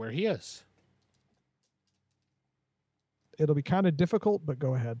figure out where he is. It'll be kind of difficult, but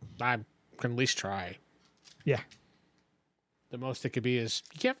go ahead. I can at least try. Yeah. The most it could be is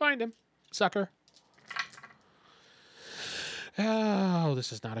you can't find him, sucker. Oh,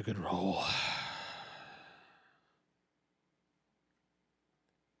 this is not a good roll.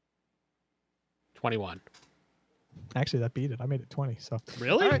 $21. Actually, that beat it. I made it 20. So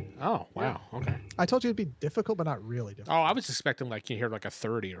Really? All right. Oh, wow. Okay. I told you it'd be difficult, but not really difficult. Oh, I was expecting like you hear like a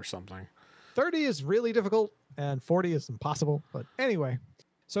 30 or something. 30 is really difficult, and 40 is impossible. But anyway,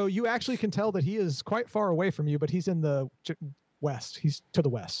 so you actually can tell that he is quite far away from you, but he's in the west. He's to the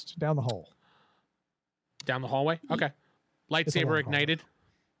west, down the hole. Down the hallway? Okay. long Lightsaber hallway. ignited.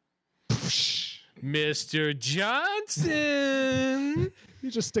 Mr. Johnson. You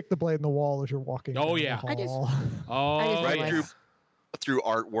just stick the blade in the wall as you're walking. Oh, down the yeah. I just- hall. Oh, I just Right realized- through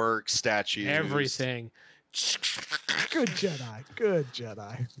artwork, statues, everything. Good Jedi. Good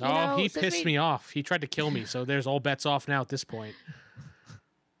Jedi. Oh, he since pissed we- me off. He tried to kill me, so there's all bets off now at this point.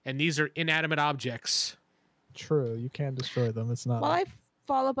 And these are inanimate objects. True. You can destroy them. It's not. While I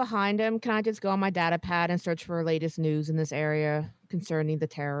follow behind him, can I just go on my data pad and search for latest news in this area concerning the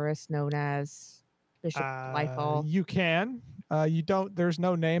terrorist known as Bishop Lightfall? You can. You don't. There's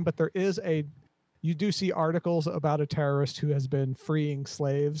no name, but there is a. You do see articles about a terrorist who has been freeing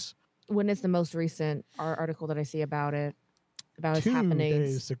slaves When is the most recent article that I see about it? About its 2 happenings?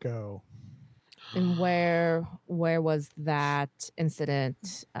 days ago. And where was that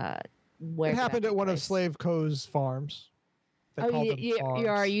incident? Where It did that happened take at one of place? Slave Co.'s farms. They call them you farms.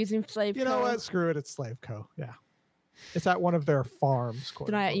 are using Slave You know Co? what? Screw it. It's Slave Co. Yeah. It's at one of their farms. quote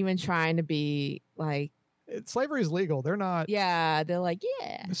They're not unquote. even trying to be like, Slavery is legal. They're not. yeah, they're like,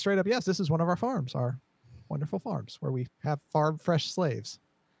 yeah. Straight up, yes, this is one of our farms, our wonderful farms where we have farm fresh slaves.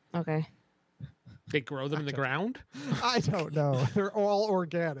 Okay. They grow them in the ground? I don't know. They're all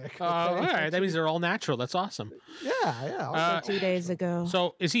organic. Oh, all right. That means they're all natural. That's awesome. yeah. 2 days ago.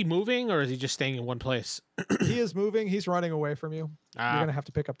 So is he moving or is he just staying in one place? He is moving. He's running away from you. You're Ah. going to have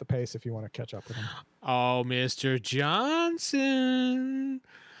to pick up the pace if you want to catch up with him. Oh, Mr. Johnson.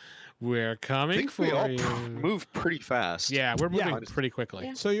 We're I coming think for we all you. move pretty fast. Yeah, we're moving Yeah. pretty quickly.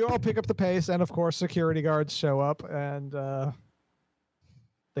 Yeah. So you all pick up the pace, and of course, security guards show up, and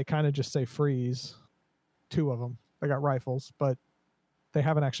they kind of just say freeze. 2 of them. They got rifles, but they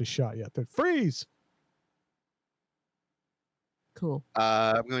haven't actually shot yet. They're freeze. Cool.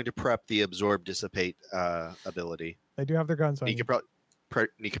 I'm going to prep the absorb dissipate ability. They do have their guns on you.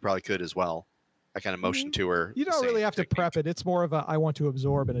 Nika probably could as well. I kind of motioned to her. You don't saying really have to technique. prep it. It's more of a I want to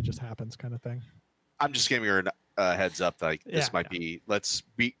absorb and it just happens kind of thing. I'm just giving her a heads up. Like this Yeah, might be. Let's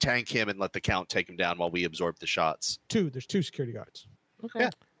tank him and let the count take him down while we absorb the shots. 2. There's 2 security guards. Okay. Yeah.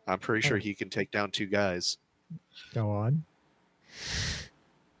 I'm pretty sure Okay. he can take down 2 guys. Go on.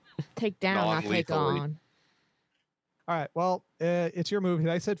 Take down, not take Non-lethally. on. All right. Well, it's your move.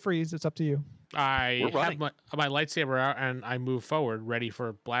 I said freeze. It's up to you. I We're have running. my lightsaber out and I move forward, ready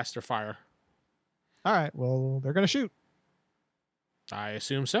for blaster fire. All right. Well, they're going to shoot. I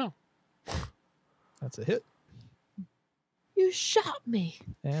assume so. That's a hit. You shot me.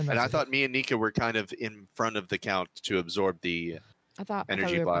 And And I that's a thought me and Nika were kind of in front of the count to absorb the I thought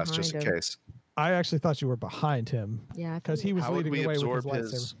energy we were blast just in behind him. case. I actually thought you were behind him Yeah, because he was How would leading we the way with his absorb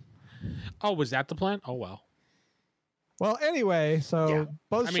lightsaber. his? Oh, was that the plan? Oh, well. Well, anyway, so Yeah.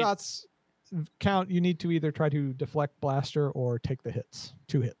 both I mean- shots count. You need to either try to deflect blaster or take the hits.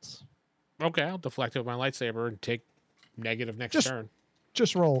 2 hits. Okay, I'll deflect it with my lightsaber and take negative next Just- turn.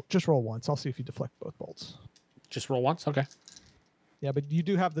 Just roll once. I'll see if you deflect both bolts. Just roll once? Okay. Yeah, but you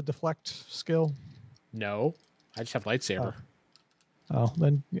do have the deflect skill. No, I just have lightsaber. Oh,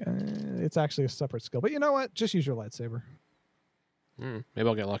 then it's actually a separate skill. But you know what? Just use your lightsaber. Maybe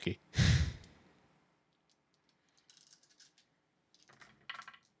I'll get lucky.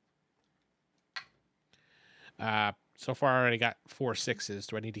 So far, I already got 4 6s.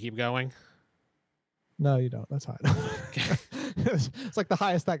 Do I need to keep going? No, you don't. That's high. It's like the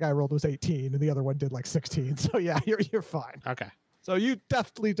highest that guy rolled was 18, and the other one did like 16. So yeah, you're fine. Okay. So you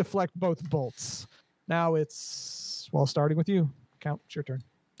deftly deflect both bolts. Now it's starting with you. Count. It's your turn.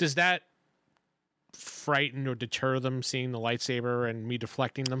 Does that frighten or deter them seeing the lightsaber and me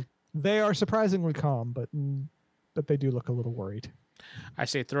deflecting them? They are surprisingly calm, but they do look a little worried. I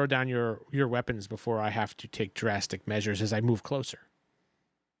say throw down your weapons before I have to take drastic measures as I move closer.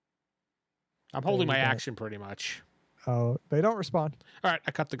 I'm holding you my don't. action pretty much. Oh, they don't respond. All right,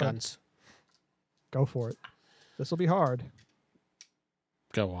 I cut the Go. guns. Go for it. This will be hard.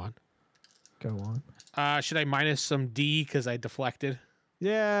 Go on. Go on. Should I minus some D because I deflected?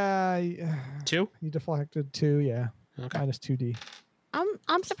 Yeah, 2? you deflected 2. Yeah, Okay. minus 2d.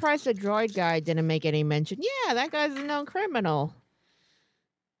 I'm surprised the droid guy didn't make any mention. Yeah, that guy's a known criminal.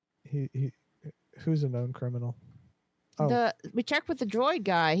 He who's a known criminal? Oh, We checked with the droid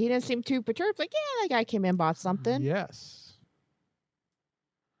guy. He didn't seem too perturbed. Like, yeah, that guy came in and bought something. yes.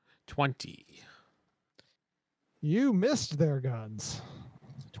 20. You missed their guns.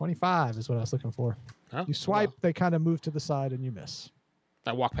 25 is what I was looking for. Oh, You swipe, well, they kind of move to the side, and you miss.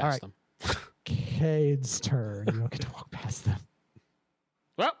 I walk past right. them. Cade's turn. You don't get to walk past them.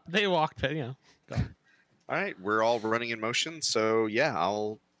 Well, they walked, Go. All right, we're all running in motion. So yeah,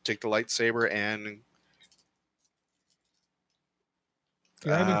 I'll take the lightsaber and If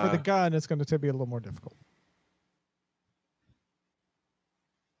you're aiming for the Uh, gun, it's going to be a little more difficult.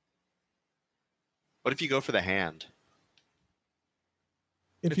 what if you go for the hand?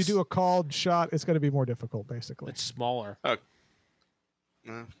 If you It's- do a called shot, it's going to be more difficult, basically. It's smaller.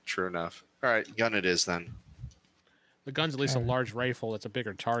 True enough. All right, gun it is then. The gun's at least a Okay. large rifle. It's a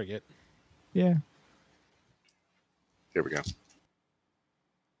bigger target. Yeah. Here we go.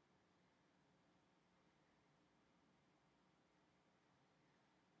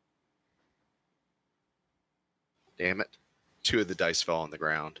 Damn it. 2 of the dice fell on the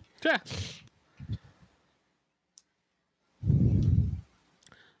ground. Yeah.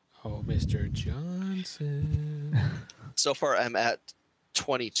 Oh, Mr. Johnson. So far, I'm at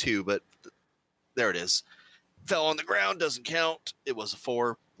 22, but there it is. Fell on the ground, doesn't count. It was a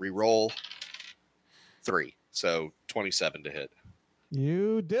 4. Reroll. 3. So 27 to hit.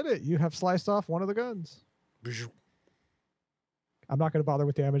 You did it. You have sliced off one of the guns. I'm not going to bother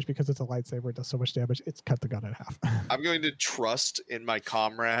with damage because it's a lightsaber. It does so much damage. It's cut the gun in half. I'm going to trust in my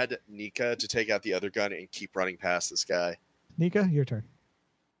comrade, Nika, to take out the other gun and keep running past this guy. Nika, your turn.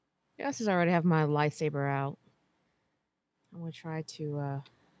 Yeah, since I already have my lightsaber out, I'm gonna try to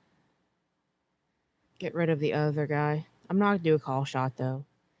get rid of the other guy. I'm not gonna do a call shot though.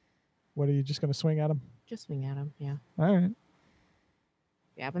 What are you just going to swing at him? Just swing at him. Yeah. All right.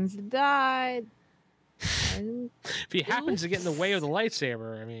 If he happens to die. then If he happens to get in the way of the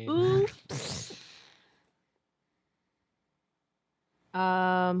lightsaber, I mean, Oops.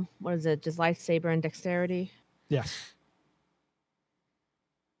 What is it? Just lightsaber and dexterity? Yes.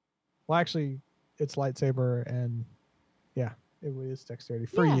 Well, actually, it's lightsaber and yeah, it was dexterity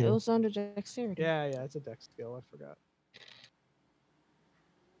for yeah, you. it was under dexterity. Yeah, it's a dex skill. I forgot.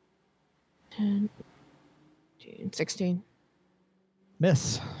 10, 15, 16.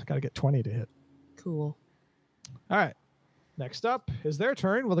 Miss. Got to get 20 to hit. Cool. All right. Next up is their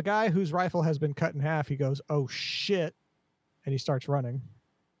turn. Well, the guy whose rifle has been cut in half, he goes, "Oh shit," and he starts running.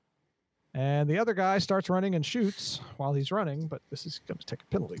 And the other guy starts running and shoots while he's running, but this is going to take a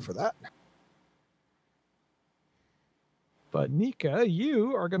penalty for that. But Nika,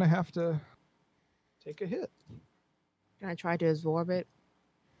 you are going to have to take a hit. Can I try to absorb it?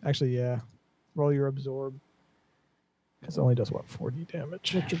 Actually, yeah. Roll your absorb. Because it only does, what, 40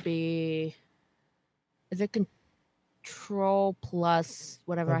 damage? Which would be. Is it control plus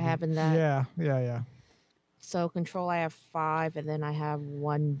whatever I have in that? Yeah. So control, I have 5, and then I have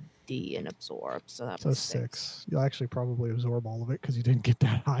 1d in absorb. So that So was 6. You'll actually probably absorb all of it because you didn't get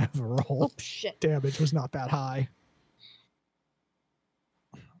that high of a roll. Oh, shit. Damage was not that high.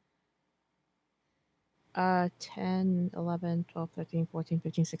 10, 11, 12, 13, 14,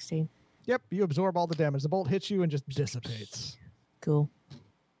 15, 16. Yep, you absorb all the damage. The bolt hits you and just dissipates. Cool.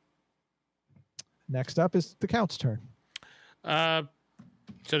 Next up is the Count's turn. so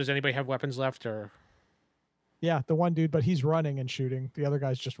does anybody have weapons left, or Yeah, the one dude, but he's running and shooting. The other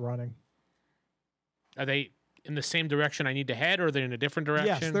guy's just running. are they in the same direction I need to head, or are they in a different direction?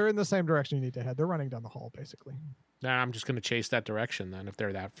 Yes, they're in the same direction you need to head. They're running down the hall, basically. Nah, I'm just going to chase that direction then if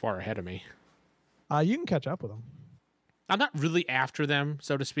they're that far ahead of me. You can catch up with them. I'm not really after them,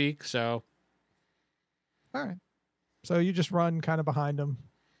 so to speak, so All right. So you just run kind of behind them.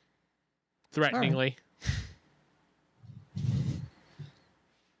 threateningly.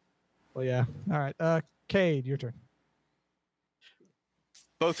 Well, yeah. All right. Cade, your turn.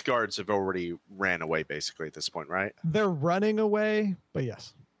 Both guards have already ran away, basically, at this point, right? They're running away, but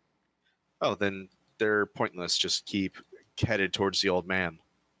yes. Oh, then they're pointless. Just keep headed towards the old man.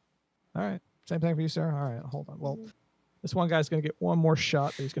 All right. Same thing for you, Sarah. All right. Hold on. Well, this one guy's going to get one more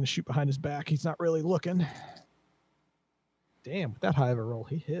shot, but he's going to shoot behind his back. He's not really looking. Damn, with that high of a roll,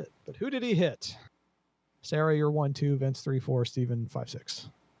 he hit. But who did he hit? Sarah, you're 1-2. Vince 3-4. Steven 5-6.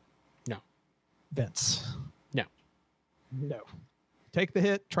 No. Vince. No. No. Take the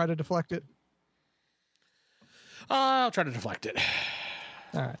hit. Try to deflect it. I'll try to deflect it.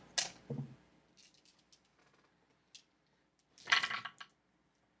 All right.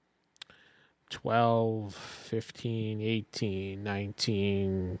 $12, 15, 18,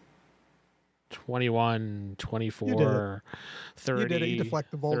 19, 21, 24, 30, You did it. You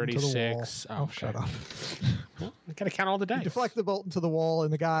deflect the bolt into the wall. 36. Oh, Okay. shut up. Well, I got to count all the You dice. deflect the bolt into the wall,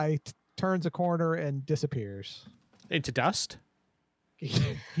 and the guy turns a corner and disappears. Into dust?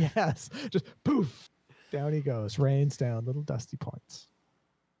 Yes. Just poof. Down he goes. Rains down. Little dusty points.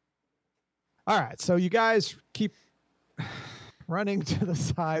 All right. So you guys keep running to the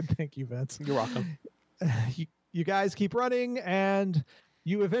side. Thank you, Vince. You're welcome. You guys keep running, and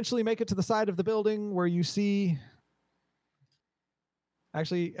you eventually make it to the side of the building where you see.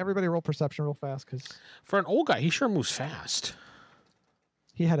 Actually, everybody roll perception real fast because For an old guy, he sure moves fast.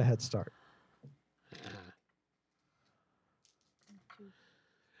 he had a head start.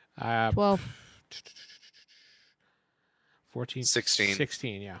 12. 14. 16.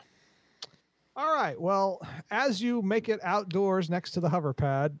 16, yeah. All right. Well, as you make it outdoors next to the hover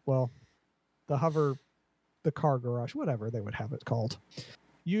pad, well, the hover the car garage, whatever they would have it called.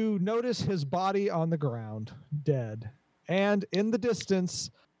 You notice his body on the ground, dead. And in the distance,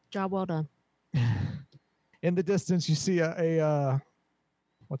 Job well done. in the distance, you see a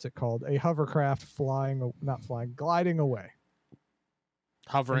what's it called? A hovercraft gliding away. And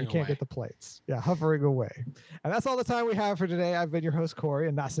Hovering you can't away. get the plates. Yeah, hovering away. And that's all the time we have for today. I've been your host, Corey,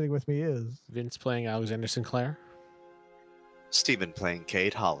 and not sitting with me is... Vince playing Alexander Sinclair. Stephen playing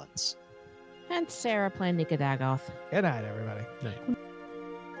Kate Hollins. And Sarah playing Nika Dagoth. Good night, everybody. Night.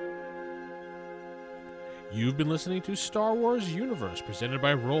 You've been listening to Star Wars Universe, presented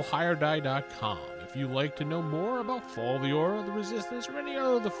by RollHigherDie.com. If you'd like to know more about Fall of the Order, the Resistance, or any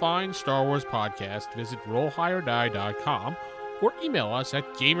other of the fine Star Wars podcast, visit RollHigherDie.com or email us at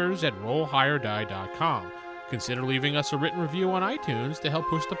gamers@RollHigherDie.com. Consider leaving us a written review on iTunes to help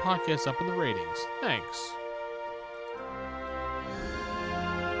push the podcast up in the ratings. Thanks.